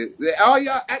say, all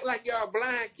y'all act like y'all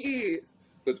blind kids.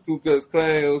 But the Ku Klux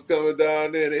Klan was coming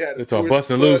down there. They had to talking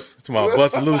busting loose. Talking about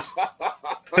busting loose.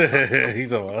 He's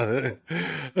talking about.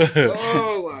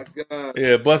 Oh my God.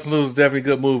 Yeah, Bustin' Loose is definitely a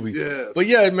good movie. Yeah. But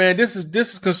yeah, man, this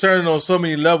is concerning on so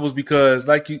many levels because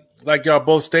like y'all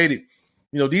both stated,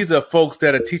 these are folks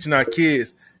that are teaching our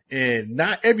kids, and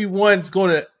not everyone's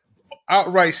gonna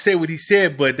outright say what he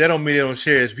said, but that don't mean they don't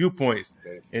share his viewpoints.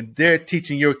 And they're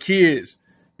teaching your kids,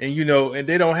 and and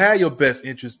they don't have your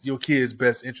kids'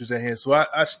 best interest at hand. So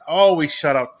I always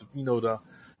shout out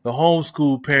the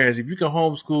homeschool parents. If you can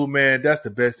homeschool, man, that's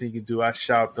the best thing you can do. I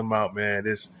shout them out, man.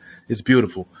 It's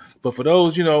beautiful. But for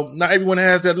those, not everyone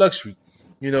has that luxury.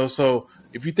 So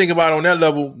if you think about it on that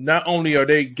level, not only are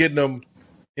they getting them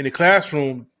in the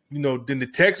classroom, then the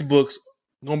textbooks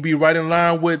gonna be right in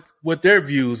line with their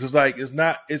views. It's like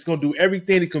it's gonna do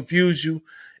everything to confuse you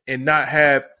and not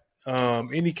have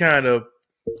any kind of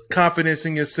confidence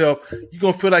in yourself. You're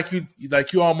gonna feel like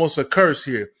you almost a curse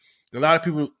here. A lot of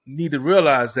people need to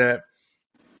realize that,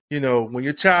 when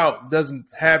your child doesn't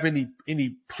have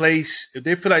any place, if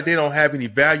they feel like they don't have any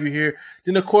value here,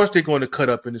 then of course they're going to cut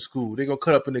up in the school. They're going to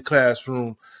cut up in the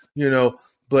classroom,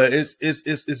 But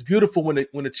it's beautiful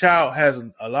when a child has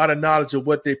a lot of knowledge of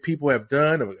what their people have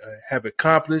done or have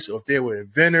accomplished, or if they were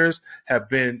inventors, have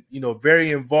been,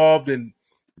 very involved in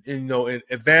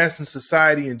advancing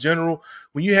society in general.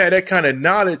 When you have that kind of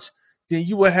knowledge, then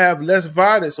you will have less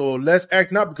violence or less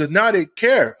acting out, because now they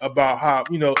care about how,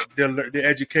 their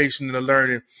education and their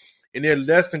learning, and they're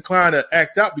less inclined to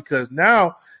act out because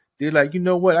now they're like,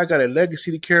 what? I got a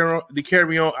legacy to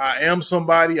carry on. I am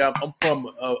somebody. I'm from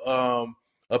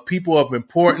a people of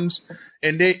importance,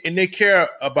 and they care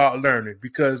about learning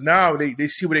because now they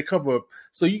see where they come from.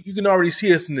 So you can already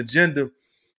see it's an agenda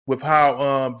with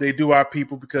how they do our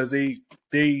people, because they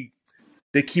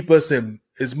keep us in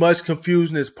as much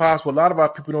confusion as possible. A lot of our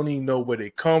people don't even know where they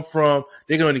come from.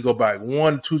 They can only go back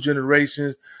 1 or 2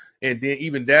 generations, and then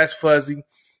even that's fuzzy.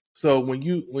 So when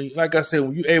like I said,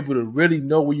 when you're able to really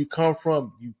know where you come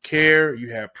from, you care, you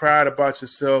have pride about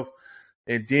yourself,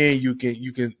 and then you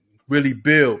can really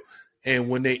build. And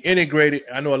when they integrate it,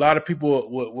 I know a lot of people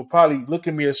will probably look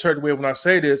at me a certain way when I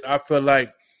say this. I feel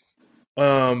like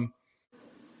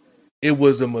it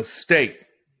was a mistake.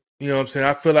 You know what I'm saying?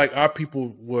 I feel like our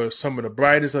people were some of the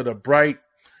brightest of the bright.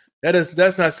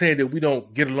 That's not saying that we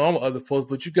don't get along with other folks,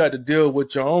 but you got to deal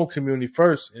with your own community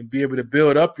first and be able to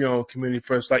build up your own community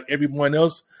first, like everyone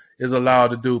else is allowed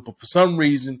to do. But for some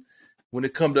reason, when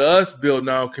it comes to us building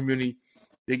our own community,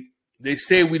 they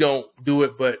say we don't do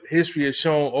it, but history has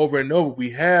shown over and over we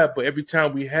have. But every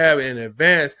time we have in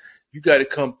advance, you got to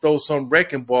come throw some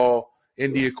wrecking ball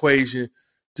in the equation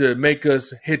to make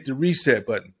us hit the reset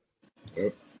button.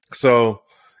 So,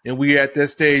 and we're at that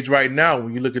stage right now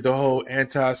when you look at the whole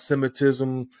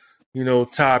anti-Semitism,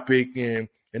 topic, and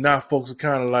now folks are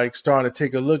kind of like starting to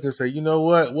take a look and say,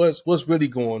 what's really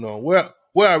going on? Where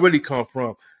I really come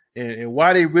from, and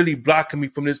why they really blocking me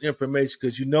from this information?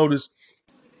 Because you notice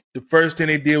the first thing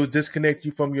they did was disconnect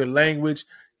you from your language,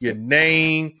 your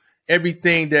name,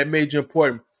 everything that made you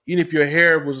important. Even if your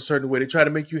hair was a certain way, they try to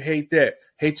make you hate that,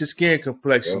 hate your skin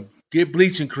complexion, get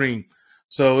bleaching cream.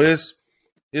 So it's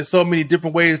so many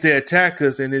different ways they attack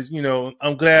us, and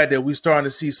I'm glad that we're starting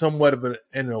to see somewhat of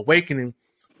an awakening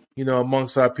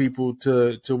amongst our people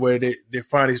to where they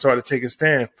finally start to take a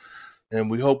stand. And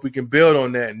we hope we can build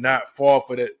on that and not fall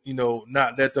for that,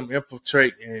 not let them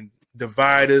infiltrate and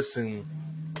divide us and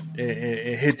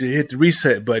hit the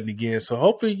reset button again. So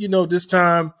hopefully, this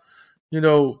time,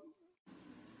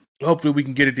 hopefully we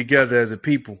can get it together as a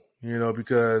people,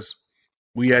 because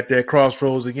we at that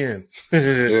crossroads again.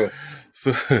 Yeah,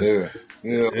 So yeah.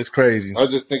 it's crazy. I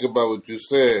just think about what you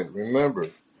said. Remember,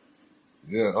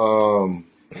 the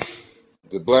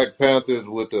Black Panthers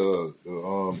with the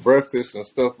breakfast and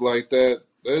stuff like that.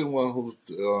 They're the one who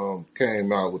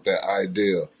came out with that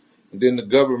idea, and then the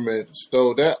government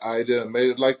stole that idea and made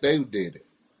it like they did it.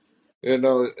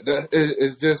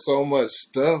 It's just so much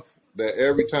stuff that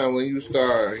every time when you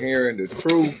start hearing the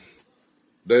truth,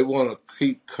 they want to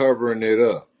keep covering it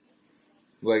up.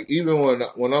 Like even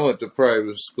when I went to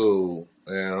private school,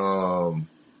 and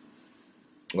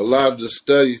a lot of the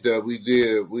studies that we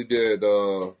did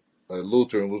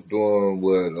Lutheran was doing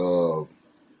with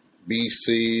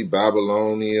BC,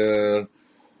 Babylonian,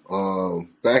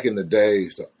 back in the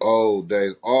days, the old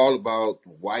days, all about the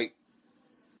white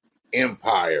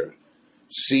empire,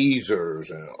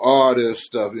 Caesars, and all this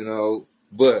stuff,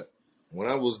 But when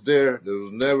I was there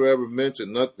was never ever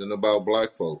mentioned nothing about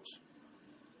black folks.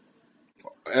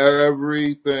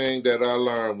 Everything that I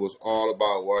learned was all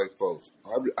about white folks.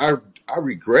 I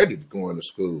regretted going to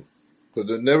school because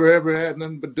they never ever had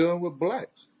nothing but doing with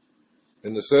blacks.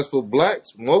 And the successful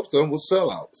blacks, most of them were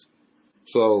sellouts.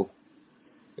 So,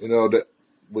 that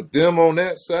with them on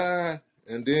that side,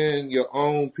 and then your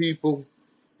own people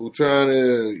who trying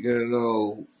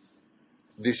to,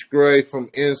 disgrace from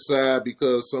inside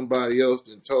because somebody else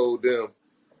done told them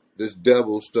this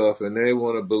devil stuff, and they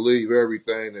want to believe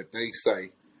everything that they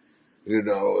say.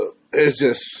 It's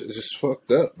just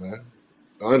fucked up, man.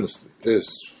 Honestly,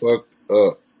 it's fucked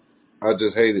up. I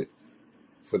just hate it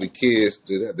for the kids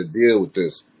to have to deal with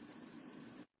this.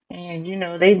 And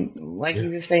they, like you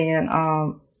were saying,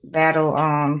 battle.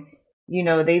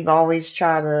 They've always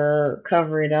tried to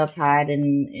cover it up, hide,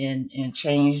 and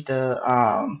change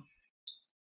the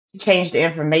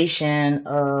information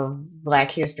of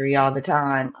Black history all the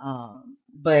time.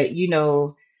 But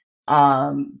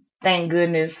thank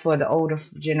goodness for the older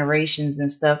generations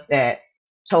and stuff that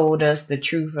told us the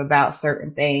truth about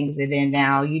certain things, and then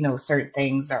now certain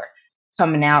things are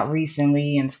coming out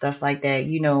recently and stuff like that,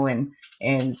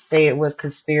 and say it was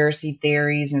conspiracy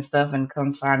theories and stuff, and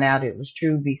come find out it was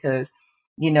true because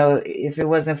if it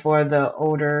wasn't for the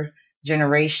older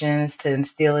generations to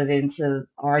instill it into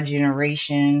our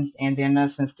generations and then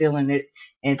us instilling it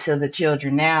into the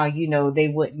children now, they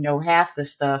wouldn't know half the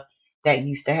stuff that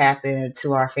used to happen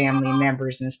to our family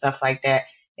members and stuff like that.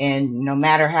 And no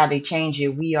matter how they change it,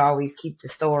 we always keep the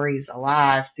stories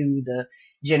alive through the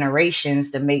generations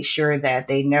to make sure that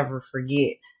they never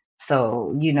forget.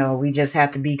 So, we just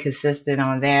have to be consistent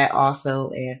on that also,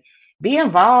 and be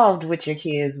involved with your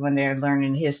kids when they're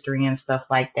learning history and stuff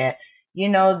like that.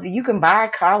 You can buy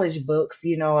college books,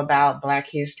 about Black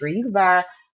history. You can buy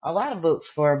a lot of books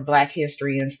for Black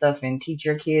history and stuff and teach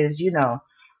your kids,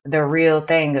 the real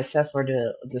thing, except for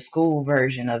the school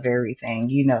version of everything,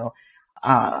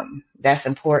 that's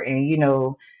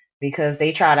important, because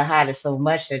they try to hide it so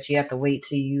much that you have to wait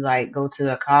till you go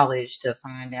to a college to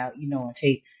find out, and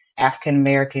take African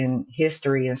American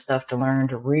history and stuff to learn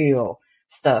the real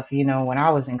stuff. When I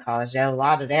was in college, a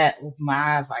lot of that opened my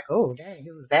eyes like, oh, dang,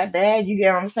 it was that bad. You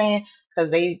get what I'm saying?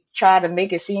 Because they try to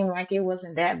make it seem like it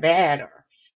wasn't that bad,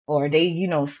 or they,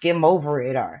 skim over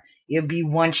it, or it'll be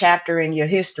one chapter in your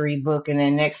history book and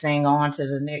then next thing on to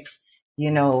the next,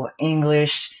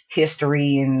 English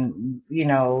history and,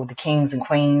 the kings and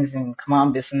queens and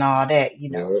Columbus and all that,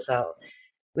 Yeah. So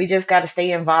we just got to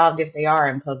stay involved if they are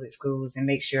in public schools and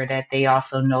make sure that they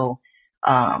also know,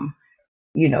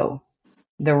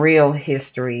 the real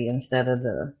history instead of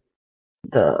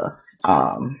the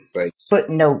Fake.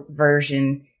 footnote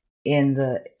version in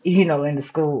the in the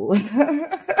school.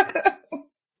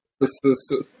 Let's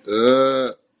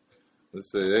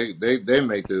say they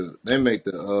make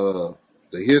the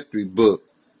history book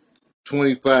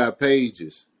 25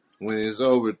 pages when it's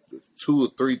over 2,000 or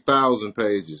 3,000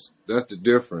 pages. That's the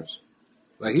difference.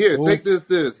 Like here, Ooh. take this.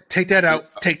 Take that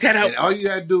out. Take that out. And all you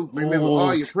had to do, remember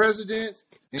all your presidents.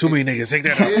 Too many niggas. Take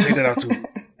that out. Take that out too.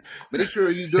 Make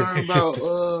sure you learn about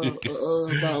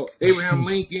Abraham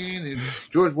Lincoln and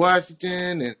George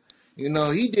Washington, and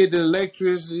he did the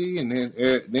electricity, and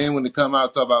then when they come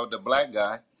out talk about the black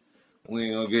guy, we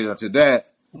ain't gonna get into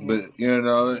that. But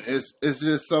it's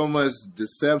just so much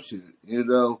deception.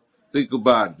 Think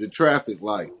about it, the traffic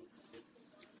light.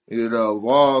 Of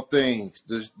all things,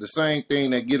 the same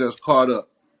thing that get us caught up.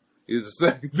 is the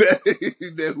same thing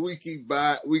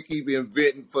that we keep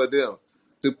inventing for them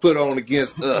to put on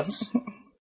against us.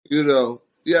 You know,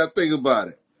 yeah, think about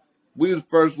it. We was the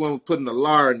first one putting the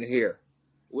lard in the hair.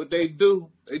 What they do,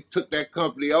 they took that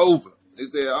company over. They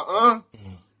said,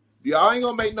 y'all ain't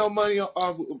gonna make no money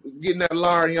off getting that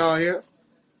lard in y'all hair.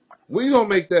 We gonna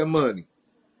make that money.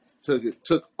 Took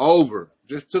over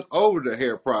the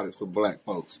hair products for black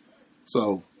folks.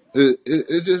 So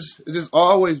it just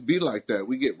always be like that.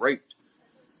 We get raped,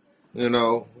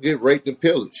 get raped and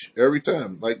pillaged every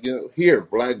time. Like, here,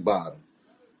 Black Bottom.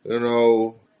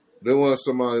 They want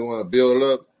somebody want to build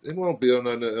up. They won't build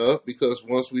nothing up because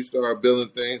once we start building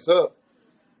things up,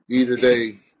 either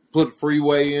they put a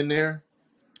freeway in there,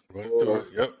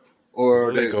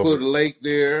 or they put a lake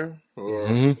there,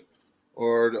 or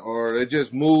they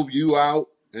just move you out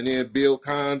and then build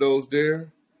condos there,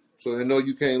 so they know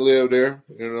you can't live there.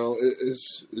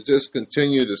 It's just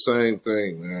continue the same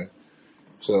thing, man.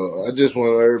 So I just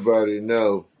want everybody to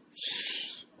know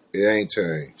it ain't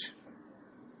changed.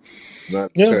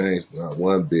 Not changed, not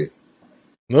one bit.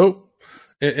 Nope.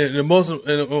 And the most,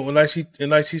 like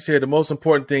she said, the most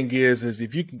important thing is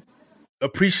if you can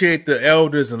appreciate the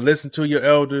elders and listen to your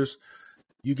elders,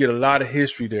 you get a lot of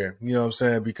history there. You know what I'm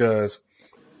saying? Because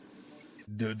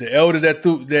the elder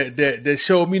that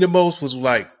showed me the most was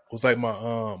like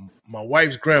my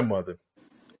wife's grandmother.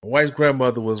 My wife's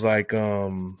grandmother was like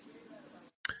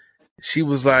she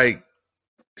was like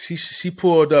she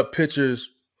pulled up pictures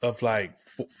of like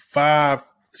 5.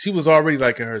 She was already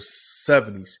like in her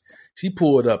 70s. She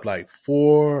pulled up like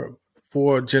four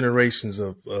generations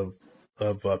of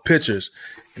pictures,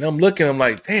 and I'm looking. I'm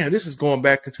like, damn, this is going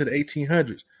back into the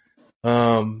 1800s.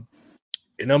 And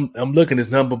I'm looking at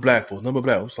this number black folks. I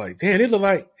was like, damn, it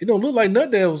don't look like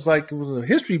nothing that was like it was a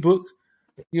history book.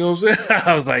 You know what I'm saying?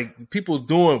 I was like, people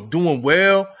doing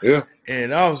well. Yeah.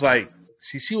 And I was like,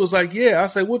 she was like, yeah. I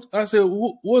said, what's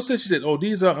this? She said, oh,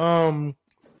 these are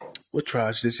what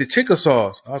tribe? She said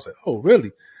Chickasaws. I was like, oh,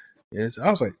 really? And I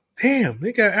was like, damn,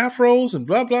 they got afros and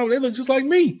blah blah. They look just like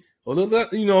me. Or you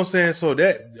know what I'm saying? So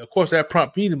that, of course, that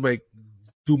prompted me to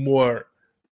do more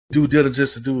due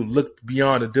diligence, to look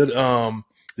beyond the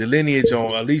lineage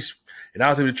on at least. And I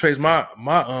was able to trace my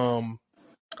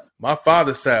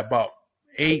father's side about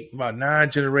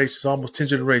 9 generations, almost 10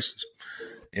 generations.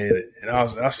 And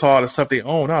I saw the stuff they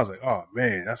own. I was like, oh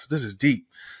man, this is deep.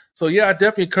 So yeah, I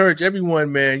definitely encourage everyone,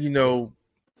 man. When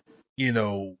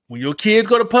your kids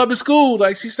go to public school,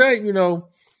 like she said, you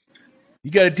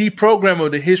got to deprogram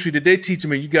of the history that they teach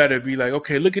them, and you got to be like,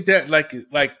 okay, look at that, like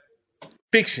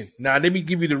fiction. Now let me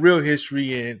give you the real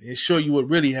history and show you what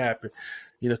really happened.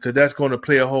 Because that's going to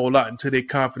play a whole lot into their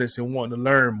confidence and wanting to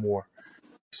learn more.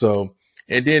 So,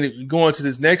 and then going to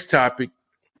this next topic,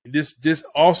 this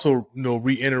also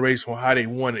reiterates on how they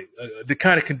want it, the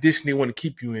kind of condition they want to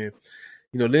keep you in.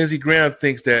 Lindsey Graham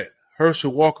thinks that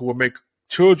Herschel Walker will make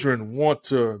children want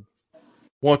to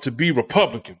be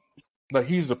Republican. Like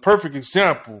he's the perfect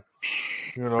example.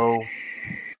 Look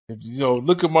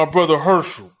at my brother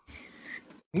Herschel.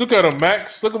 Look at him,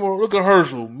 Max. Look at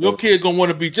Herschel. Your kid gonna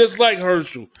want to be just like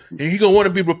Herschel, and he gonna want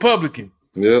to be Republican.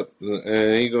 Yep,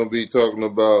 and he gonna be talking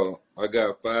about, I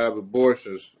got 5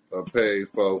 abortions I paid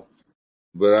for,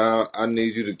 but I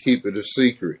need you to keep it a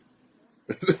secret.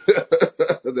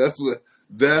 That's what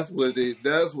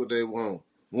they want.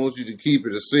 Want you to keep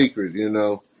it a secret.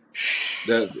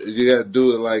 That you got to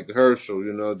do it like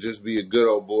Herschel. Just be a good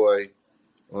old boy.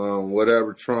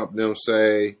 Whatever Trump them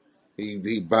say,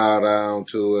 he bow down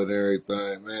to it and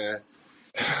everything. Man,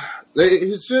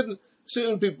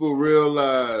 shouldn't people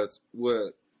realize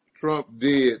what Trump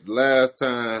did last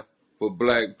time for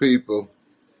black people?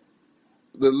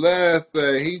 The last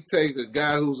thing, he take a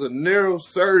guy who's a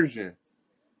neurosurgeon,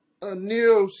 and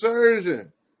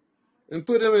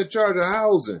put him in charge of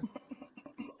housing.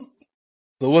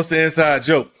 So what's the inside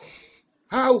joke?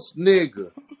 House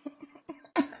nigga.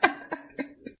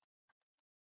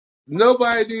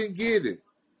 Nobody didn't get it,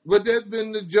 but that's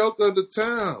been the joke of the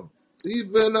town. He's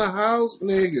been a house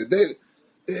nigga.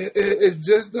 It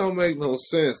just don't make no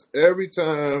sense. Every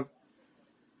time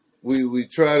we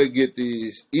try to get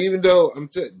these, even though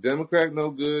Democrat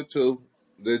no good too,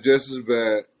 they're just as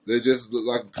bad. They just look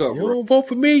like a cover. You don't vote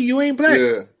for me, you ain't black.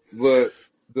 Yeah, but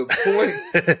the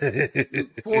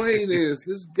point is,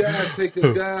 this guy take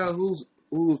a guy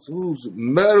whose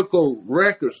medical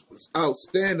records was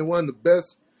outstanding, one of the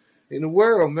best in the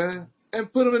world, man,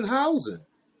 and put him in housing.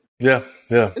 Yeah.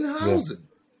 In housing.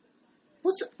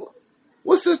 Yeah.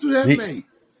 What sense do that make?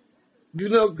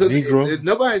 Because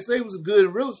nobody say he was good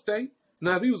in real estate.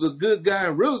 Now, if he was a good guy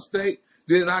in real estate,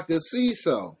 then I could see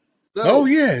so. Oh No,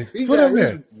 yeah, he put got them his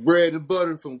there. bread and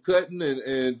butter from cutting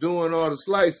and doing all the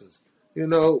slices, you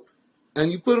know,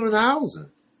 and you put him in housing.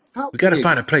 House We gotta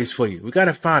find nigga. a place for you. We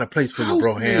gotta find a place for you, House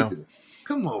bro, Ham. nigga.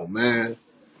 Come on, man.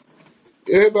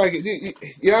 Everybody,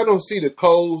 y'all don't see the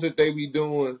codes that they be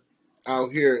doing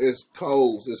out here. It's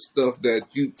codes. It's stuff that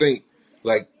you think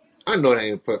like. I know they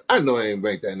ain't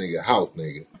make that nigga a house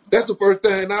nigga. That's the first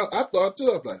thing I thought too.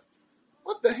 I was like,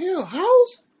 what the hell,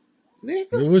 house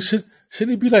nigga? Should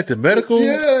he be like the medical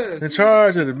Yes, in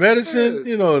charge of the medicine? yes.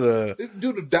 You know, the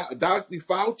Do the Dr.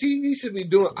 Fauci? He should be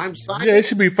doing. I'm yeah, it science.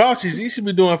 should be Fauci's. He should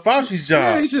be doing Fauci's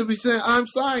Yeah, job. he should be saying I'm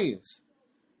science.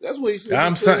 That's what he should be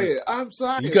I'm saying saying. I'm you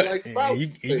science, got like you,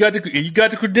 Fauci you said.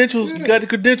 got the credentials. You Yeah, got the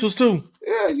credentials too.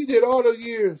 yeah. You did all the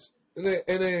years, and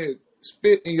they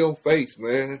spit in your face,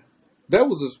 man. That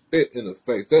was a spit in the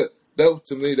face. That was,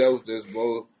 to me, that was just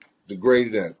more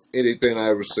degrading than anything I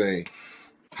ever seen.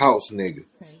 House nigga.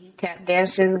 He tap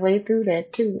danced his way through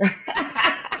that too.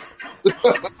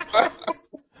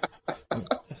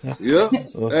 Yeah.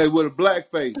 Hey, with a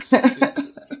black face.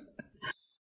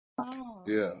 Oh,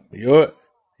 Yeah.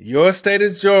 Your state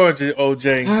of Georgia,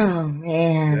 OJ. oh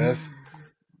man. That's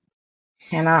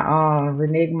Can I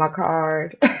renege my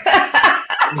card?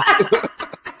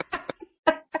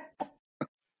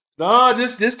 no,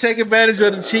 just take advantage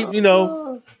of the cheap. You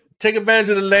know, take advantage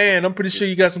of the land. I'm pretty sure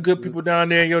you got some good people down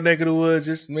there in your neck of the woods.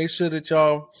 Just make sure that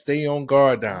y'all stay on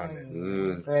guard down there.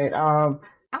 Mm. But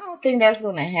I don't think that's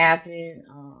gonna happen.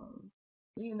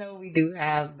 You know, we do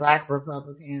have black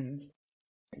Republicans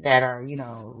that are, you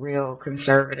know, real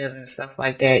conservative and stuff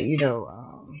like that. You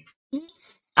know,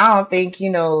 I don't think, you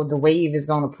know, the wave is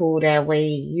gonna pull that way.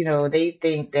 You know, they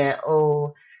think that,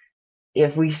 oh,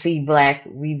 if we see black,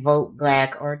 we vote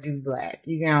black or do black.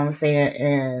 You know what I'm saying?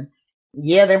 And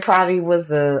yeah, there probably was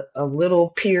a little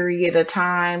period of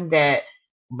time that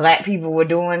black people were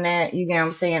doing that. You know what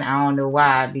I'm saying? I don't know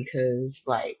why, because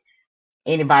like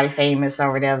anybody famous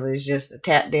or whatever is just a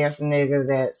tap dancing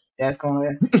nigga that's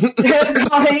gonna you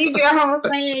know what I'm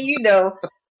saying? You know,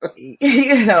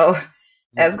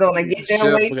 that's gonna get their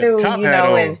Chef. way We got the through, top you hat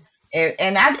know, on.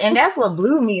 and that's what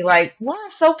blew me. Like, why are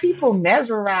so people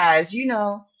mesmerized? You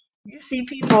know, you see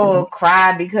people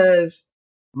cry because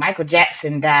Michael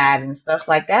Jackson died and stuff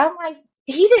like that. I'm like,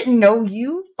 he didn't know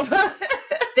you.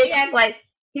 They act like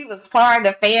he was part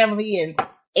of the family and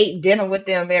ate dinner with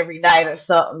them every night or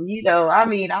something. You know, I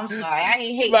mean, I'm sorry, I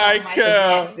ain't hating on Michael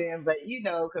Jackson, but you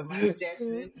know, because Michael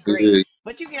Jackson is great. Yeah,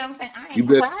 But you get what I'm saying? I you ain't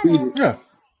better cried beat it. over Yeah, it.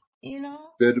 You know,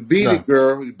 Better beat no. it,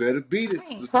 girl. You better beat it.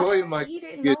 I ain't Latoya cried. might He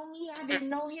didn't get. know me. I didn't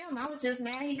know him. I was just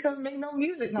mad he couldn't make no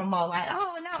music no more. Like,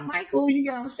 oh, not Michael. You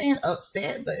know what I'm saying?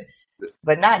 Upset,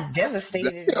 but not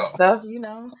devastated and Yeah. stuff. You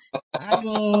know, I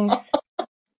mean,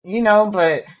 you know,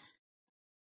 but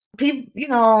people, you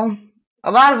know,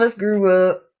 a lot of us grew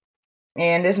up,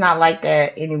 and it's not like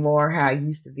that anymore. How it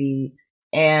used to be,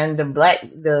 and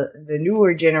the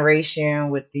newer generation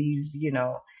with these, you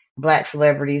know, black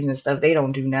celebrities and stuff, they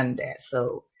don't do none of that.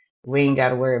 So we ain't got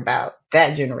to worry about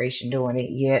that generation doing it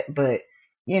yet. But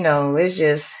you know, it's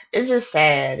just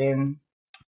sad, and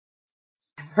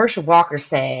Herschel Walker's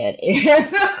sad.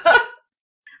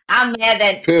 I'm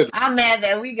Pit. mad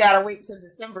that we gotta wait till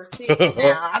December 6th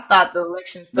now. I thought the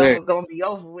election stuff Man. was gonna be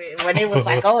over with. When it was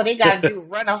like, oh, they gotta do a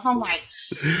runoff. I'm like,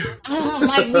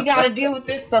 we gotta deal with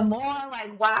this some more.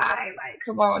 Like, why? Like,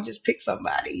 come on, just pick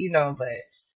somebody, you know. But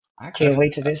I can't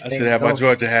wait till this I thing should is have my over.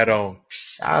 Georgia hat on.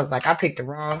 I was like, I picked the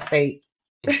wrong state.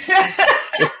 You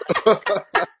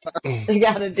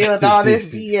gotta deal with all this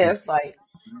BS. Like,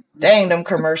 dang, them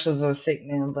commercials are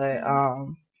sickening.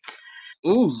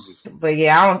 Ooh. But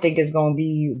yeah, I don't think it's gonna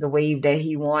be the wave that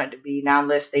he wanted to be now,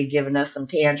 unless they giving us some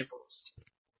tangibles.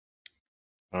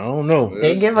 I don't know.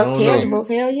 They give I us don't know. tangibles.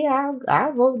 Hell yeah, I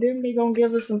vote them. They gonna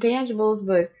give us some tangibles.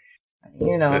 But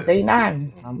you know, if they not,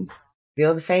 I'm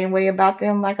feel the same way about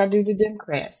them like I do the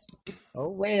Democrats. Oh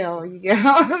well, you get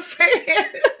what I'm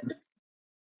saying?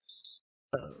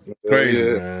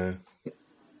 Crazy, Yeah. man.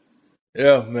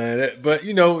 Yeah, man. But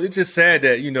you know, it's just sad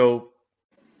that, you know,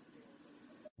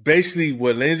 basically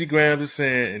what Lindsey Graham is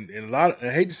saying, and a lot,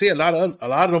 I hate to say it, a lot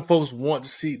of them folks want to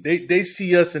see, they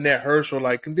see us in that Herschel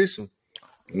like condition.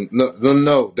 No,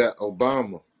 that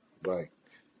Obama, like,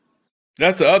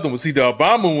 That's the other one. See, the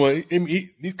Obama one,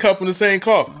 he's cut from the same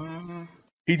cloth. Mhm.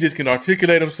 He just can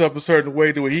articulate himself a certain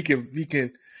way to where he's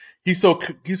so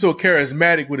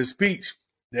charismatic with his speech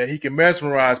that he can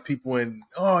mesmerize people, and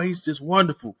he's just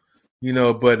wonderful, you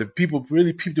know. But if people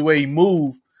really peep the way he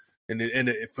moved,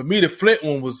 for me, the Flint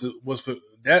one was for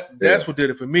that. That's what did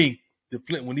it for me. The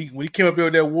Flint, when he came up there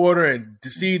with that water and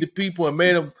deceived the people and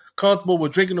made them comfortable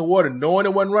with drinking the water, knowing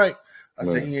it wasn't right. I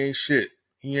said Man. he ain't shit.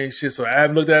 He ain't shit. So I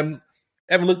haven't looked at him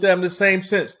the same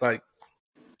since. Like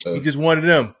he's just one of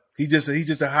them. He's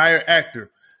just a higher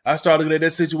actor. I started looking at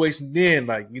that situation then,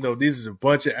 like, you know, this is a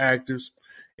bunch of actors,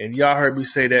 and y'all heard me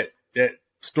say that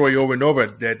story over and over,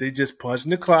 that they just punching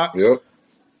the clock. Yep.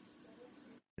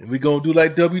 And we gonna do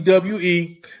like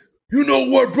WWE. You know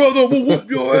what, brother? We'll whoop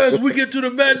your ass. We get to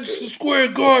the Madison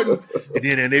Square Garden. And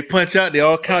then they punch out. They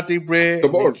all count their bread.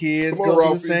 Come on. Their kids Come on, go to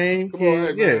Ralphie. the same Come kid.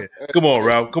 on, hey, Yeah. man. Come on,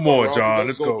 Ralph. Come on, Ralphie. John.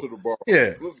 Let's Let's go to the bar.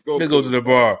 Yeah. Let's go to the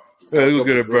bar. Yeah, let's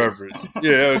get a drinks. beverage.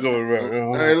 Yeah, let's go to the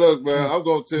bar. Hey, look, man, I'm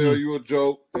going to tell you a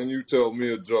joke, and you tell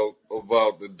me a joke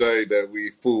about the day that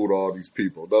we fooled all these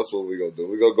people. That's what we're going to do.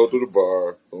 We're going to go to the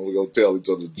bar, and we're going to tell each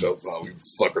other jokes how we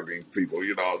sucker these people.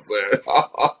 You know what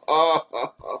I'm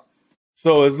saying?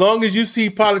 So as long as you see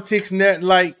politics in that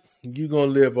light, you're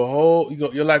going to live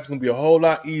your life is going to be a whole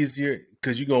lot easier,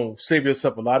 because you're going to save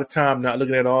yourself a lot of time not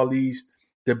looking at all these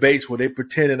debates where they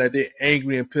pretending that they're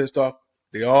angry and pissed off.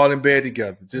 They're all in bed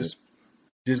together. Just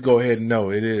go ahead and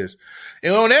know it is.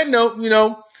 And on that note, you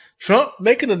know, Trump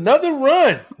making another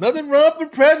run for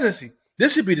presidency.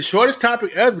 This should be the shortest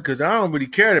topic ever, because I don't really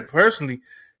care that personally,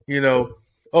 you know.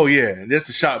 Oh yeah, that's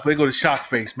the shock. They go to shock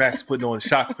face. Max is putting on a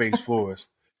shock face for us.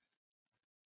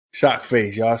 Shock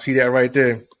face. Y'all see that right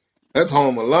there? That's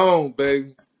Home Alone,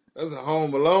 baby. That's a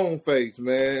Home Alone face,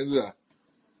 man.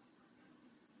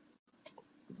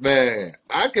 Man,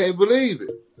 I can't believe it.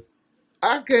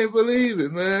 I can't believe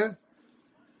it, man.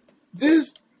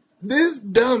 This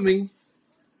dummy,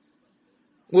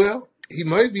 well, he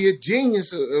might be a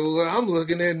genius, what I'm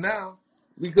looking at now,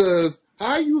 because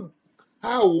how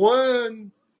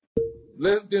one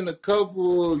less than a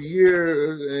couple of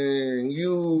years and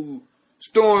you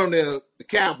storm the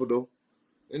Capitol,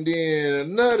 and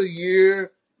then another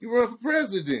year you run for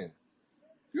president.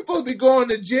 You're supposed to be going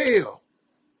to jail.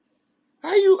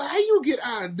 How you get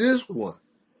out of this one?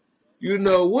 You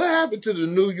know, what happened to the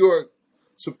New York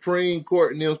Supreme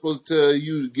Court, and they're supposed to tell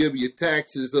you to give your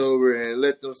taxes over and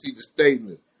let them see the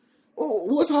statement? Well,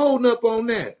 what's holding up on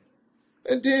that?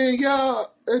 And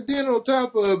then on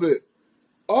top of it,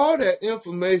 all that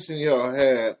information y'all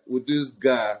had with this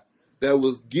guy that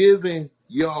was giving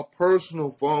y'all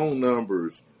personal phone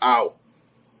numbers out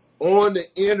on the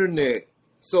internet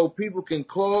so people can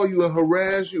call you and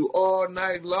harass you all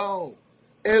night long.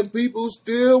 And people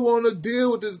still want to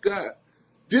deal with this guy.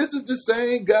 This is the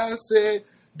same guy said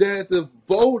that the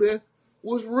voting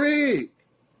was rigged.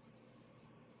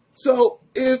 So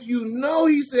if you know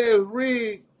he said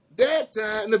rigged that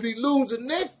time, and if he loses the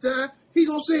next time, he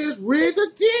gonna say it's rigged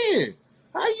again.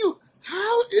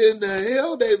 How in the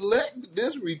hell they let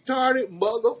this retarded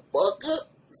motherfucker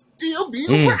still be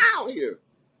around here?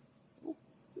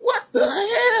 What the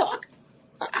hell?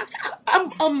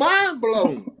 I'm mind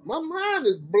blown. My mind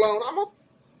is blown. I'm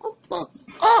fucked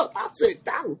up. I said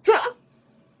Donald Trump.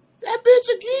 That bitch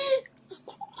again?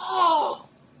 Oh,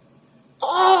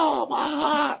 my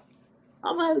heart.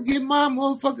 I'm going to get my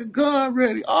motherfucking gun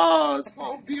ready. Oh, it's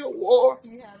going to be a war.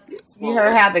 You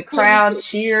heard how the crowd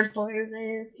cheered for his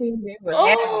ass too? They was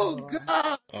Oh, happy.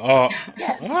 God. Oh.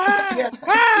 Yes.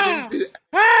 Yes.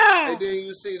 And then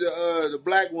you see the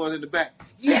black ones in the back.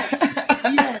 Yes.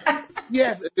 Yes.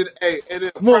 Yes. And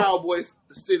then a Proud Boy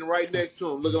sitting right next to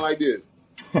him looking like this.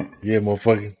 Yeah,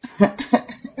 motherfucker.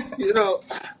 You know,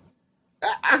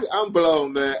 I'm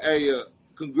blown, man. Hey,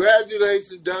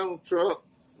 congratulations, Donald Trump.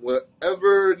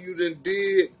 Whatever you done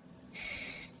did,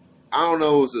 I don't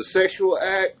know, it's a sexual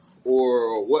act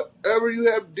or whatever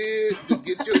you have did to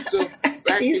get yourself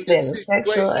back in this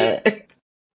situation.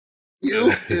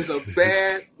 You is a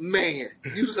bad man.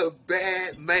 You's a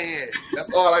bad man.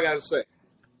 That's all I gotta say.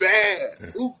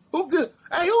 Bad. Who does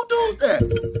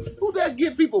that? Who that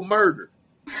get people murdered?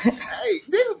 Hey,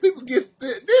 didn't people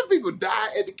die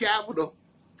at the Capitol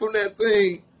from that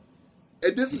thing?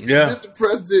 And this is the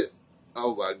president.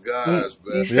 Oh my gosh,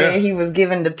 man. You said he was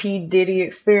given the P. Diddy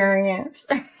experience.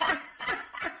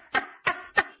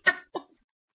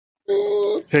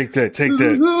 Take that.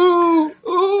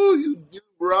 Oh, you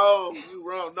wrong. You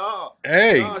wrong. No.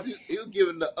 Hey. No, he was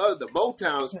giving the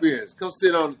Motown experience. Come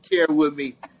sit on the chair with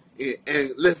me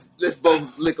and let's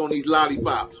both lick on these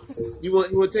lollipops. You want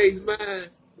to taste mine?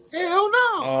 Hell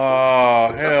no. Oh,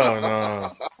 hell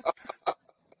no.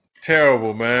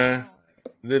 Terrible, man.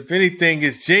 If anything,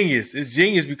 it's genius. It's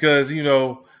genius because, you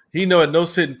know, he know that no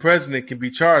sitting president can be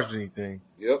charged with anything.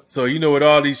 Yep. So, you know, with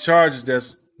all these charges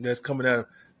that's coming out,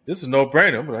 this is a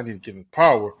no-brainer. But I need to give him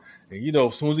power. And, you know,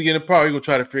 as soon as he get in power, he's going to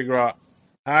try to figure out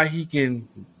how he can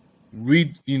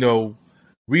rewrite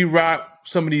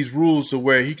some of these rules to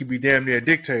where he can be damn near a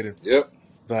dictator. Yep.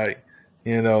 Like,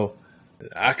 you know,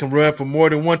 I can run for more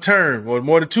than one term or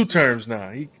more than 2 terms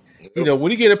now.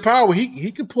 When he get in power,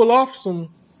 he can pull off some.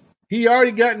 He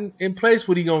already got in place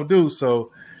what he gonna do.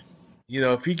 So,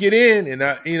 if he get in, and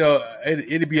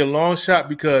it'd be a long shot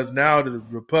because now the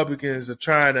Republicans are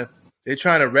trying to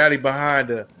rally behind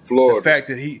the fact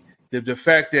that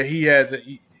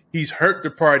he's hurt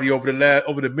the party over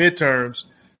the midterms.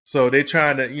 So they're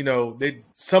trying to,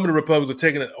 some of the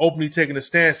Republicans are openly taking a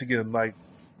stance against him, like,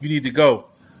 you need to go.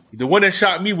 The one that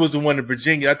shot me was the one in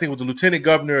Virginia. I think it was the lieutenant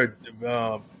governor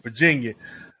of Virginia.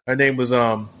 Her name was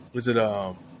her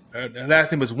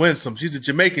last name was Winsome. She's the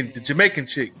Jamaican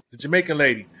chick, the Jamaican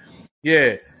lady.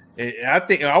 Yeah.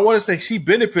 And I want to say she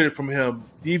benefited from him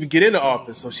to even get into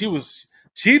office. So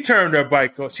she turned her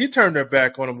back on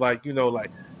him, like, you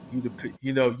hurting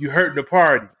the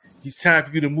party. It's time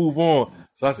for you to move on.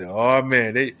 So I said, oh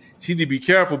man, she need to be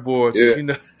careful, boys.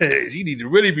 Yeah. She need to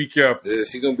really be careful. Yeah,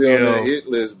 she gonna be on that hit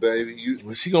list, baby.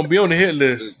 She gonna be on the hit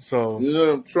list. So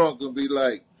them Trump gonna be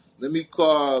like, let me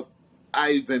call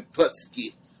Ivan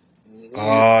Putski.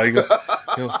 Oh, you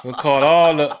gonna call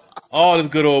all the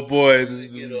good old boys.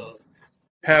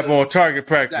 Have on target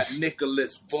practice. Got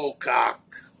Nicholas Volkock.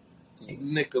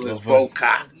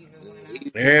 Volkock.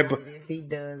 If he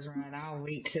does run, I'll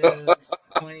wait till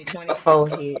 2024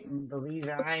 hit and believe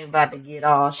it. I ain't about to get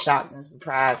all shocked and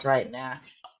surprised right now.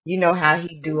 You know how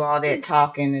he do all that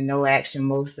talking and no action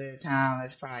most of the time.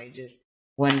 It's probably just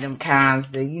one of them times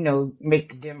that,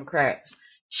 make the Democrats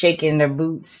shaking their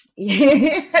boots.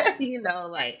 I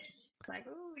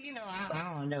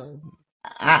don't know.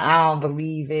 I don't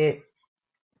believe it.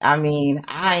 I mean,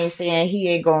 I ain't saying he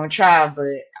ain't gonna try, but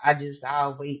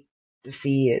I'll wait to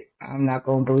see it. I'm not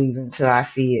gonna believe it until I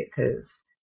see it, because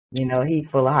he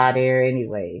full of hot air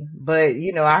anyway. But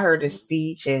I heard his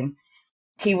speech and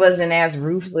he wasn't as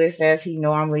ruthless as he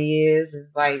normally is.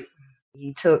 It's like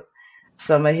he took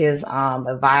some of his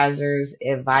advisors'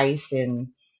 advice and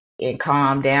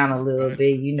calmed down a little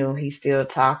bit. He still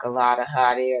talk a lot of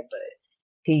hot air, but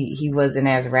he wasn't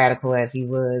as radical as he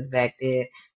was back then.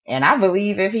 And I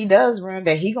believe if he does run,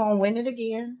 that he gonna win it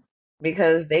again,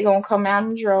 because they gonna come out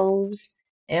in droves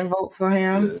and vote for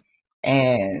him.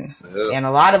 And a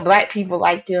lot of black people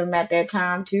liked him at that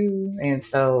time too. And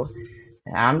so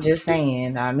I'm just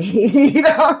saying, I mean,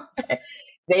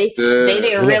 they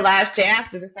didn't realize till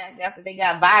after the fact, after they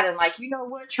got Biden, like,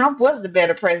 Trump was the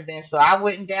better president. So I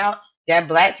wouldn't doubt that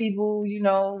black people,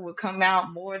 would come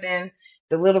out more than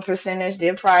the little percentage.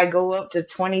 They'll probably go up to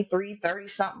 23, 30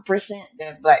 something percent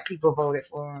that black people voted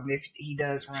for him if he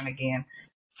does run again.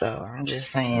 So I'm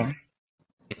just saying.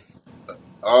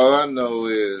 All I know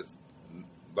is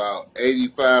about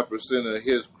 85% of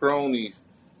his cronies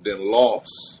then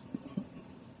lost.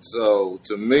 So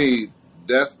to me,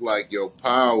 that's like your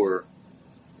power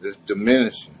is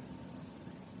diminishing.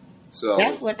 So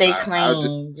that's what they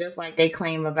claim, just like they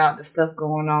claim about the stuff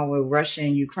going on with Russia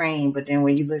and Ukraine. But then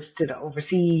when you listen to the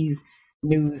overseas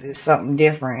news, it's something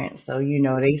different. So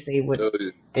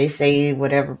they say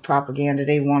whatever propaganda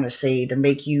they want to say to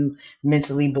make you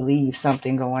mentally believe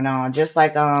something going on. Just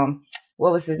like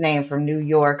what was his name from New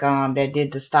York that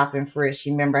did the stop and frisk.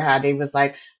 You remember how they was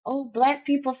like, oh, black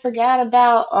people forgot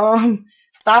about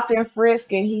stop and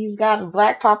frisk, and he's got a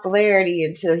black popularity,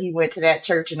 until he went to that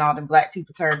church and all the black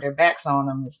people turned their backs on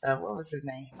him and stuff. What was his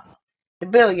name? The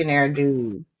billionaire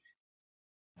dude.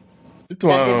 That did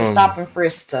the stop and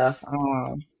frisk stuff.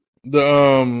 What's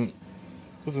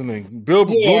his name?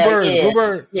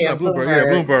 Bloomberg. Yeah,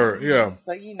 Bloomberg. Yeah.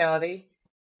 So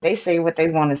they say what they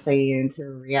want to say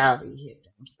until reality hit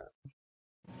them. So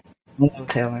no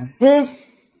telling.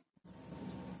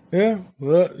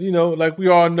 Well, like we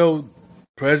all know,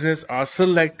 presidents are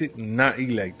selected, not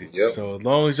elected. Yep. So as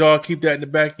long as y'all keep that in the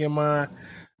back of your mind,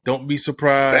 don't be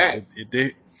surprised if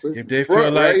they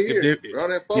feel like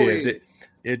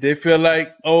if they feel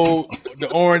like, oh,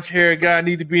 the orange hair guy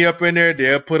need to be up in there,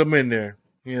 they'll put him in there.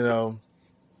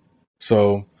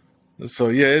 So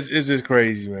yeah, it's just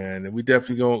crazy, man. And we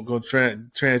definitely gonna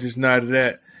transition out of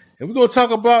that. And we're gonna talk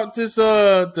about this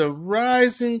the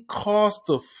rising cost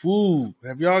of food.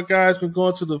 Have y'all guys been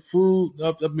going to the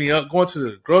going to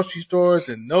the grocery stores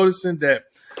and noticing that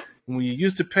when you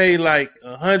used to pay like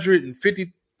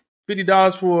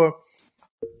 $150 for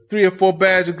 3 or 4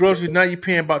 bags of groceries, now you're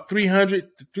paying about $300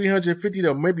 to $350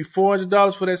 or maybe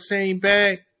 $400 for that same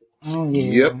bag? Oh,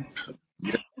 yeah.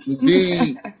 Yep,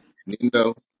 indeed.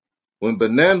 When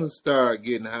bananas start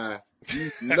getting high,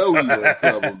 you know you're in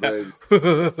trouble, baby.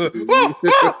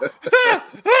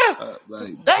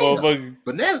 Like, damn,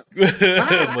 banana.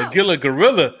 Magilla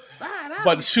Gorilla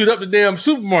about to shoot up the damn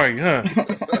supermarket, huh?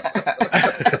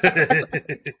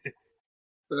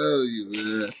 tell you,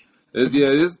 man.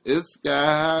 It's sky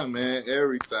high, man.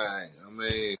 Everything. I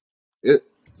mean, it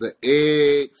the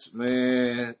eggs,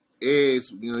 man.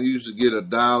 Eggs, you used to get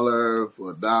 $1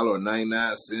 for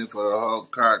 $1.99 for the whole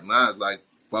carton. Now it's like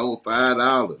 $4 or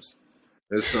 $5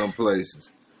 in some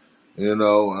places.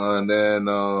 And then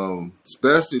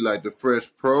especially like the fresh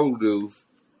produce.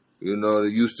 There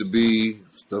used to be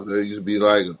stuff that used to be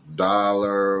like $1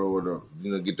 or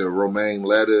get the romaine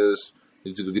lettuce.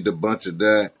 You could get a bunch of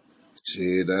that.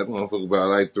 Shit, that motherfucker about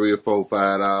like $3 or $4,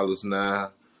 $5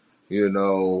 now.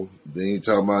 Then you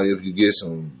talk about if you get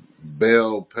some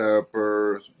bell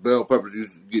peppers. Bell peppers you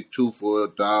used to get 2 for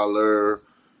 $1.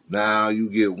 Now you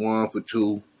get 1 for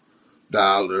 $2.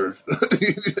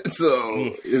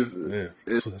 So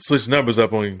it's Switch numbers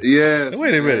up on you. yes,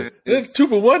 Wait a man. minute. It's 2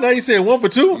 for 1. Now you saying 1 for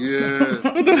 2? Yes,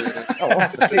 man.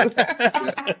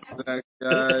 That's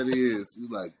how it is. You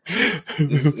like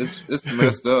it's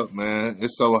messed up, man.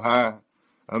 It's so high.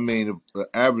 I mean, the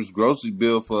average grocery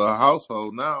bill for a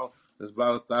household now is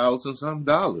about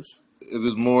 $1,000-something. If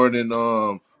it's more than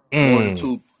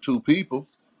two people,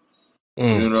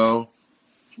 it's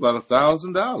about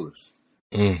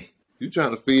 $1,000. You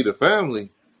trying to feed a family,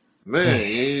 man?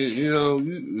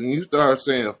 When you start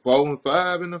saying 4 and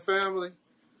 5 in the family,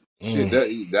 shit,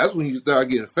 that's when you start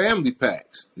getting family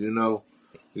packs. You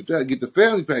try to get the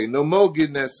family pack. No more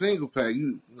getting that single pack.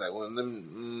 You like, well,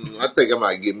 I think I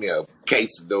might get me a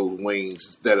case of those wings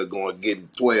instead of getting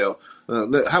 12.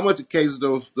 How much a case of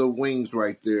those wings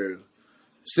right there?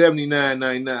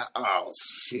 $79.99. Oh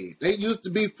shit! They used to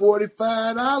be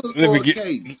 $45 for a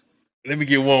case. Let me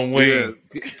get one wing. Yeah.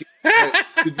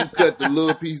 Could you cut the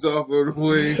little piece off of the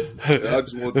wing? I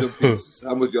just want them pieces.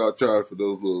 How much y'all charge for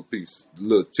those little pieces? The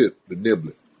little tip, the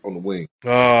niblet on the wing.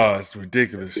 Oh, it's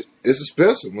ridiculous. It's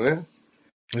expensive, man.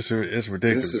 It's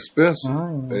ridiculous. It's expensive.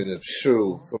 And it's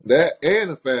true. From that and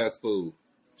the fast food.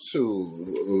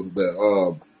 True.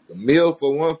 The meal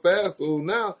for one fast food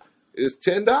now is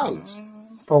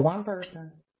 $10. For one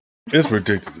person. It's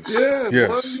ridiculous. Yeah, yes.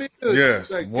 one meal. Yes,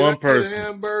 like, one person. Get a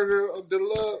hamburger of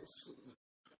deluxe,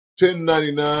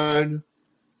 $10.99.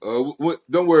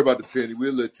 Don't worry about the penny.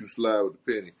 We'll let you slide with the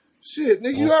penny. Shit,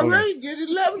 nigga, you already get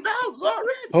 $11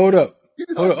 already. Hold up.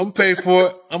 I'm paying for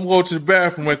it. I'm going to the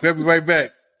bathroom. I'll be right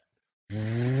back.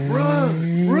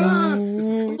 Run.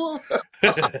 Come on.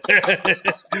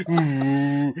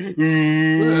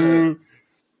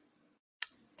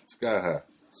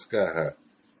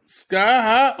 Sky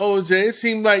high, OJ. It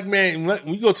seemed like, man, when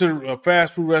you go to a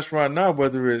fast food restaurant now,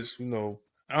 whether it's, I don't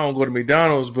go to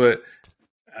McDonald's, but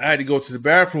I had to go to the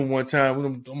bathroom one time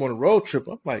when I'm on a road trip.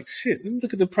 I'm like, shit, let me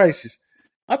look at the prices.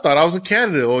 I thought I was in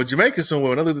Canada or Jamaica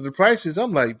somewhere. When I looked at the prices,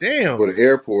 I'm like, damn. For the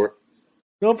airport.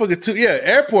 Don't forget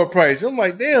airport price. I'm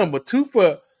like, damn, but 2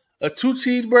 for a 2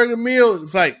 cheeseburger meal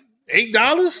is like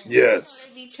 $8? Yes.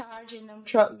 They be charging them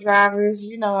truck drivers,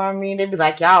 you know what I mean? They be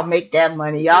like, y'all make that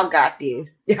money. Y'all got this.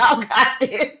 Y'all got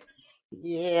this.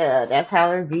 Yeah, that's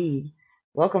how it be.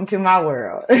 Welcome to my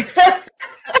world.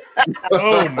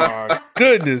 Oh my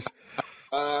goodness.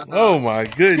 Oh my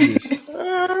goodness.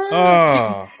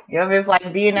 It's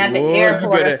like being at the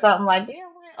airport or something like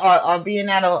that, or being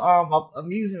at a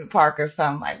amusement park or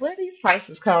something. Like, where these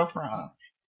prices come from?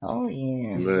 Oh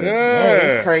yeah,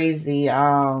 it's crazy.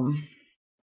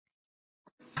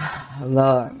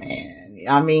 Lord, man.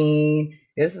 I mean,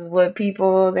 this is what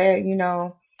people that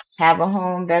have a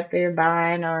home that they're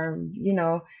buying or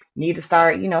need to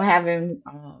start having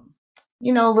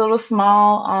little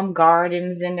small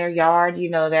gardens in their yard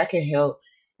that can help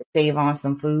save on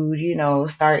some food,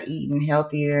 start eating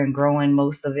healthier and growing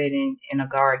most of it in a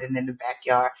garden in the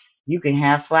backyard. You can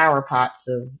have flower pots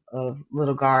of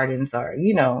little gardens or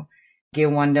get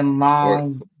one of them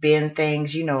long bin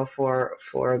things for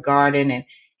a garden and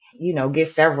get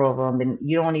several of them, and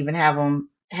you don't even have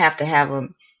to have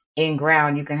them in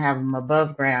ground. You can have them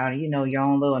above ground, your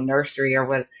own little nursery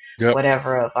or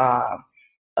whatever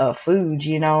of food.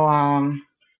 You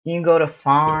can go to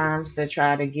farms to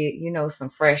try to get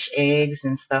some fresh eggs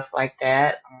and stuff like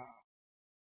that.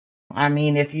 I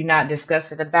mean, if you're not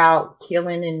discussing about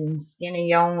killing and skinning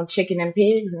your own chicken and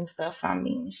pigs and stuff, I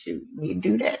mean, shoot, you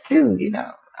do that too.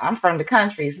 I'm from the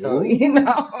country, so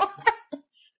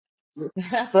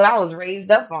that's what I was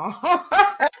raised up on.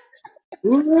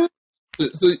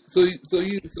 So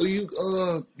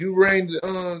you rained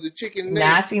the chicken.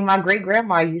 Now I see my great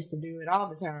grandma used to do it all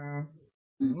the time.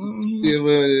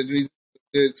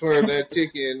 Twirl that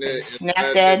chicken and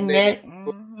snap that neck.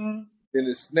 And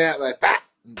it snap like that.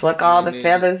 Pluck all the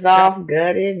feathers off,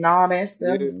 gut it, and all that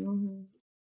stuff.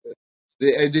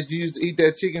 Did you used to eat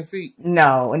that chicken feet?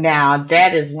 No, now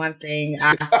that is one thing.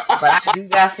 But I do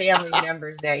got family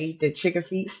members that eat the chicken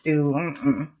feet stew. Mm-mm.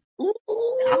 I'm like,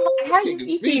 Ooh, how you chicken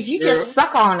eat these? feet, You girl. just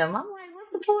suck on them. I'm like, what's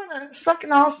the point of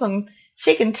sucking on some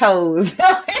chicken toes?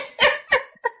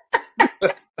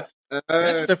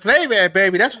 That's what the flavor at,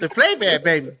 baby. That's what the flavor at,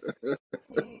 baby.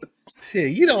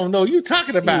 Shit, you don't know you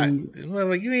talking about.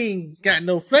 Well, you ain't got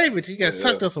no flavor till you got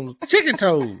sucked on some chicken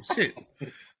toes. Shit.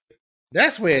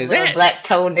 That's where it's Little at. black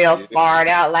toenails sparred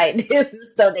out like this,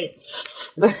 so they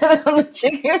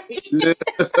chicken feet. Yeah.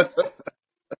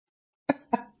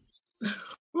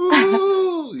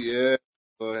 Ooh, yeah,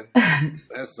 boy.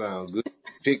 That sounds good.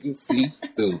 Chicken feet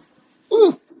too.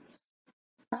 Ooh.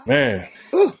 Man.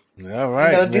 Ooh. All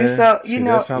right, You know, man. do so. You Shit,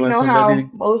 know, that sound you like know something how I need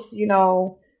to... most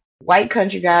white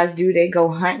country guys do. They go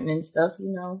hunting and stuff.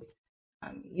 Not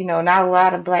a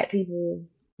lot of black people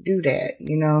do that.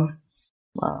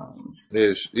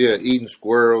 Yeah, eating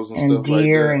squirrels and And stuff like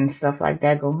deer that. and stuff like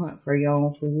that. Go hunt for your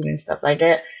own food and stuff like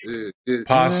that. Yeah.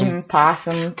 Possum.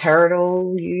 Possum,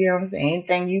 turtle. You know what I'm saying?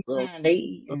 Anything you find, they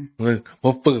eat.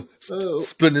 Motherfucker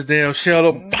splitting his damn shell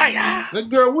up. Fire! Now,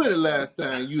 girl, when the last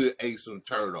time you ate some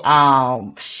turtle? I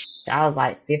was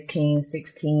like 15,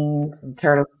 16. Some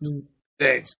turtle soup.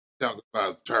 Thanks. Talk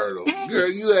about turtle.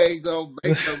 Girl, you ain't gonna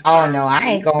make no turtle. Oh no, I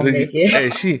ain't gonna make it. Hey,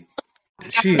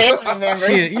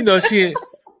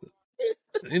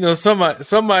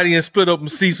 somebody in split open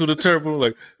seats with a turtle.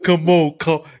 Like, come on,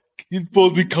 you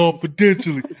supposed to be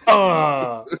confidentially.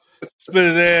 Split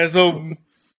his ass open.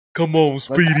 Come on,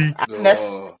 Speedy. I messed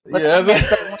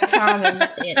up one time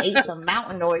and ate some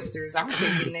mountain oysters. I'm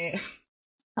thinking that.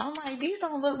 I'm like, these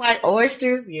don't look like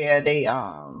oysters. Yeah, they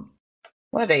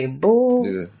what are they,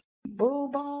 bull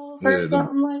balls or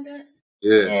something like that?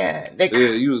 Yeah,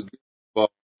 you was ball,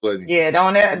 wasn't you? Yeah,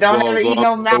 don't ever eat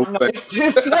no mountain oysters.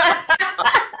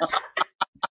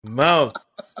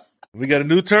 We got a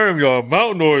new term, y'all.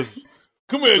 Mountain oysters.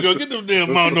 Come here, girl. Get them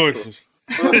damn mountain oysters.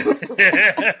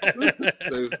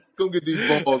 Go get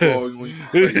these balls on you.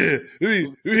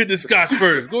 We hit the scotch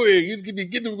first. Go ahead.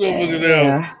 Get them motherfuckers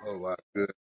down. Oh my god.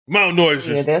 Mountain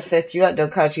oysters. Yeah, they'll set you up, though,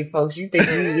 country folks. You think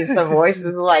you eat some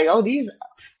oysters like, oh, these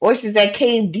oysters that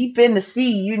came deep in the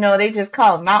sea, they just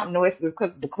call them mountain oysters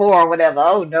because of the core or whatever.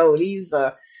 Oh no, these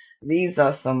are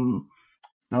some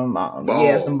balls.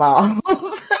 Yeah, some balls.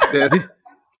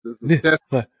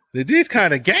 These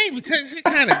kind of gamey.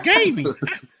 Kind of gamey.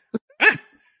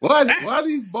 Why are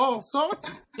these balls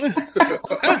salty?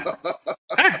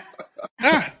 I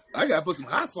gotta put some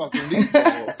hot sauce on these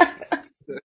balls.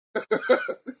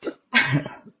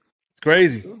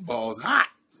 Crazy. Those balls hot.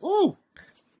 Ooh.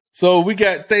 So we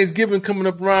got Thanksgiving coming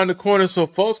up around the corner, so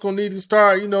folks gonna need to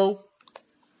start,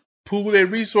 pool their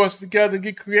resources together and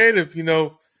get creative.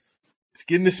 It's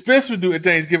getting expensive to do at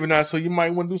Thanksgiving now, so you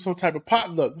might want to do some type of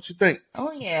potluck. What you think?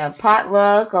 Oh yeah,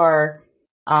 potluck or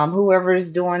whoever's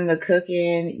doing the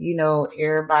cooking,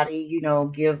 everybody,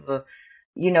 give a,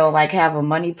 like have a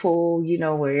money pool,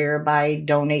 where everybody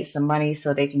donates some money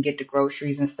so they can get the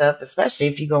groceries and stuff, especially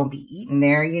if you're going to be eating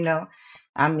there,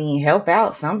 help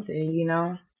out something,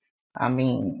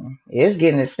 it's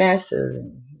getting expensive.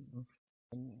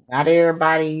 Not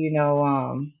everybody,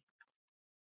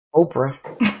 Oprah.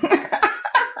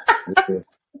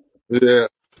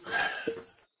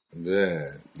 Yeah,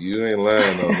 you ain't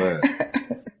lying on that.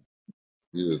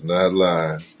 You is not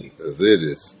lying because it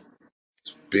is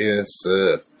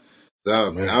expensive.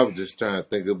 So I was just trying to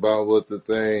think about what the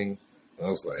thing. I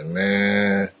was like,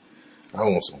 man, I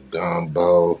want some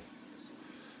gumbo.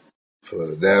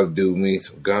 That would do me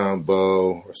some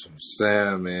gumbo or some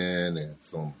salmon and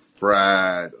some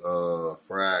fried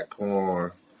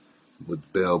corn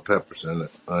with bell peppers and the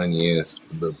onions,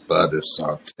 the butter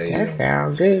saute. That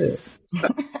sounds good.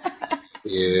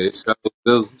 Yeah,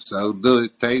 so do.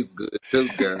 It tastes good too,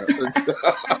 girl.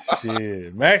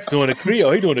 Shit, Max doing a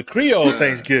Creole. He doing a Creole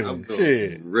Thanksgiving. I'm doing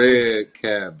Shit, some red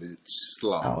cabbage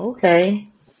slaw. Oh, okay.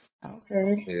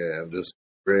 Yeah, I'm just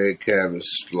red cabbage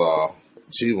slaw.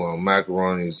 She want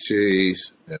macaroni and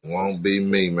cheese. It won't be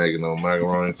me making no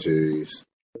macaroni and cheese.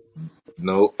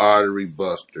 No artery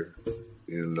buster.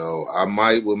 I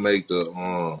might will make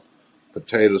the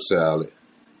potato salad.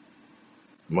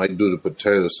 Might do the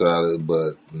potato salad,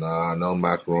 but nah, no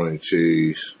macaroni and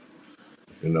cheese.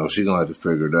 She gonna have to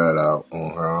figure that out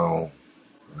on her own.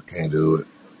 I can't do it.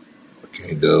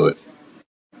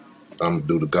 I'm gonna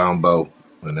do the gumbo,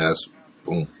 and that's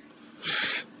boom.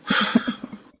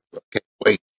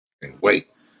 Can't wait.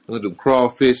 I'm gonna do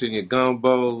crawfish in your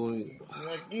gumbo.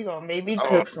 You gonna maybe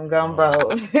cook some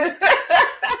gumbo.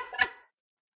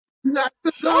 Not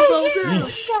the gumbo, girl.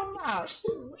 What you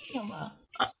talking about?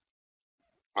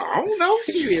 I don't know.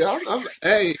 Shit.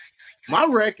 Hey, my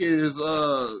record is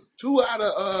 2 out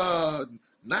of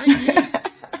 98.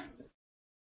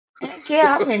 Heck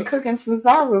yeah, I've been cooking since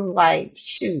I was like,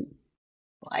 shoot,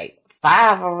 like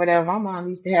 5 or whatever. My mom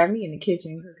used to have me in the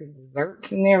kitchen cooking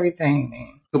desserts and everything,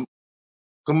 man.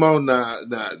 Come on now,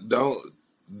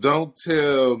 don't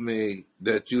tell me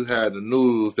that you had the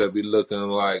noodles that be looking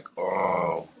like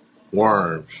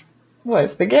worms. What,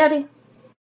 spaghetti?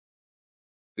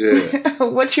 Yeah,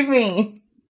 What you mean?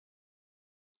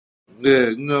 yeah.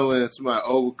 You know when somebody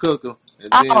overcook them,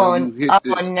 and then Oh, you hit oh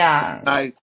the no.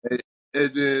 knife, and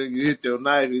then you hit your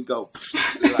knife and go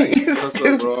like You what's up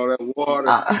with stupid. all that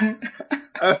water?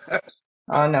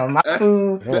 Oh no, my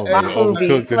food, Oh, my man, food be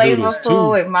overcooked the noodles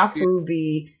flavorful, too. and my food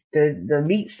be the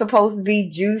meat's supposed to be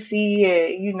juicy,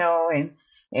 and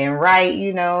and right,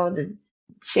 the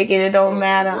chicken it don't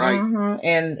matter, Right.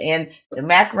 and the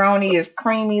macaroni is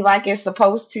creamy like it's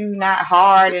supposed to, not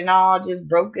hard and all just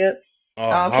broke up.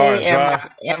 Hard Okay, and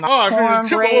and dry. my Oh, I figured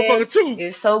chip a cornbread motherfucker too.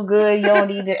 is so good you don't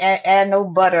need to add no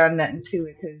butter or nothing to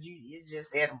it because it's just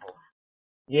edible.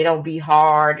 It don't be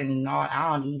hard and all. I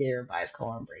don't eat everybody's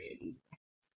cornbread either.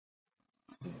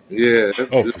 Yeah,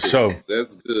 that's Oh, good. for sure.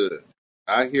 That's good.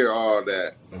 I hear all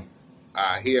that.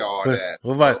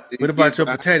 What So about you your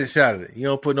get potato salad? You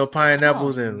don't put no Oh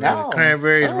pineapples and no.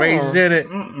 cranberries and raisins in it.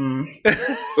 Mm-mm.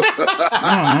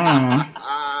 Mm-mm.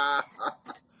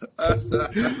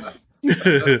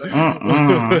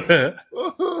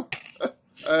 Mm-mm.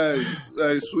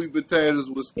 hey, sweet potatoes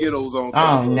with Skittles on Oh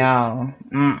top of it. no.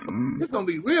 Mm-mm. It's gonna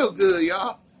be real good,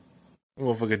 y'all.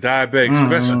 Motherfucker diabetic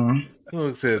special. Mm-mm.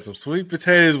 Look, said some sweet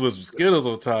potatoes with some Skittles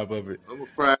on top of it. I'm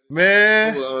gonna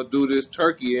Man, do this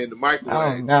turkey in the Oh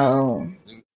microwave. no.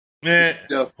 man.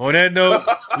 Stuff. On that note,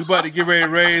 we about to get ready to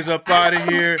raise up out of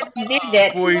here. You did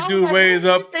that Before too. you I do was like, raise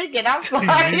what were you up. thinking? I'm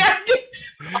sorry.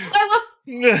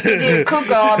 You didn't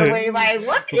cook all the way. Like,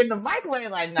 what in the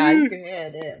microwave? Like, nah, you can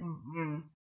have that. Mm-mm.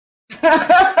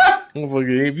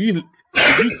 Motherfucker, if you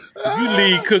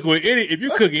leave cook with if you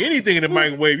cooking anything in the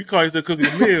microwave, you call yourself cooking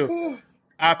a meal.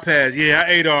 I passed. Yeah, I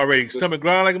ate already. Stomach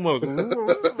ground like a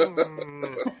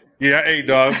motherfucker. Yeah, I ate,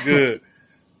 dog. Good.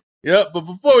 Yep. But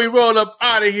before we roll up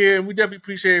out of here, and we definitely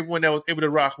appreciate everyone that was able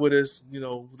to rock with us. We'd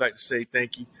like to say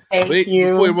thank you. Thank But you.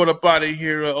 before we roll up out of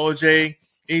here, OJ,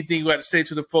 anything you got to say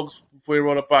to the folks before we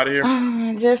roll up out of here?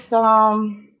 Just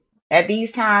at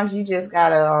these times you just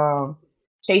gotta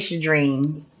chase your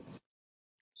dreams.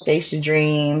 Chase your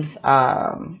dreams.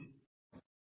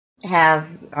 Have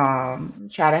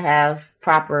try to have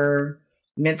proper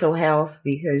mental health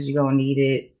because you're gonna need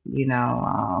it,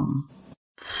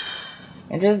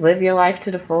 and just live your life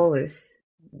to the fullest.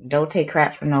 Don't take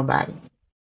crap from nobody.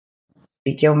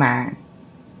 Speak your mind.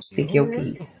 Speak your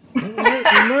piece.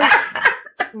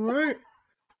 All right.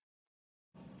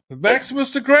 Back to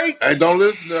Mr. Great. Hey, don't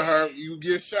listen to her. You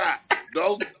get shot.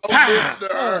 Don't listen to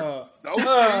her. Don't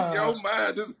speak your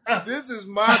mind. This is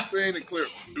my thing to clear.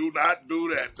 Do not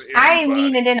do that to anybody. I ain't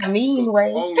mean it in a mean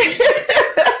way.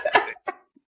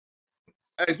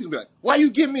 Hey, she'll be like, why you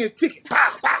give me a ticket?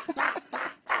 Pow, pow, pow, pow,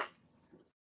 pow.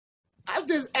 I'm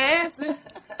just asking.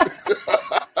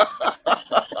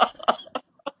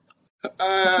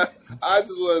 I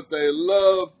just want to say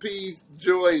love, peace,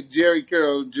 joy, Jerry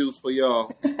Carroll juice for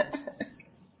y'all.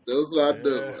 That's what I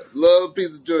do. Love,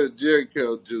 peace, and joy, Jerry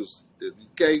Carroll juice. If you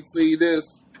can't see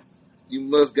this, you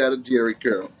must got a Jerry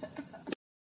Carroll.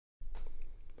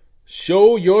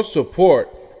 Show your support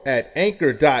at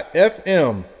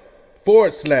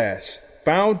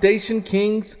anchor.fm/Foundation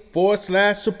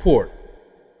Kings/support.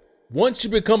 Once you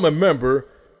become a member,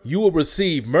 you will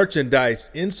receive merchandise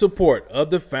in support of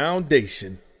the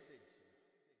foundation.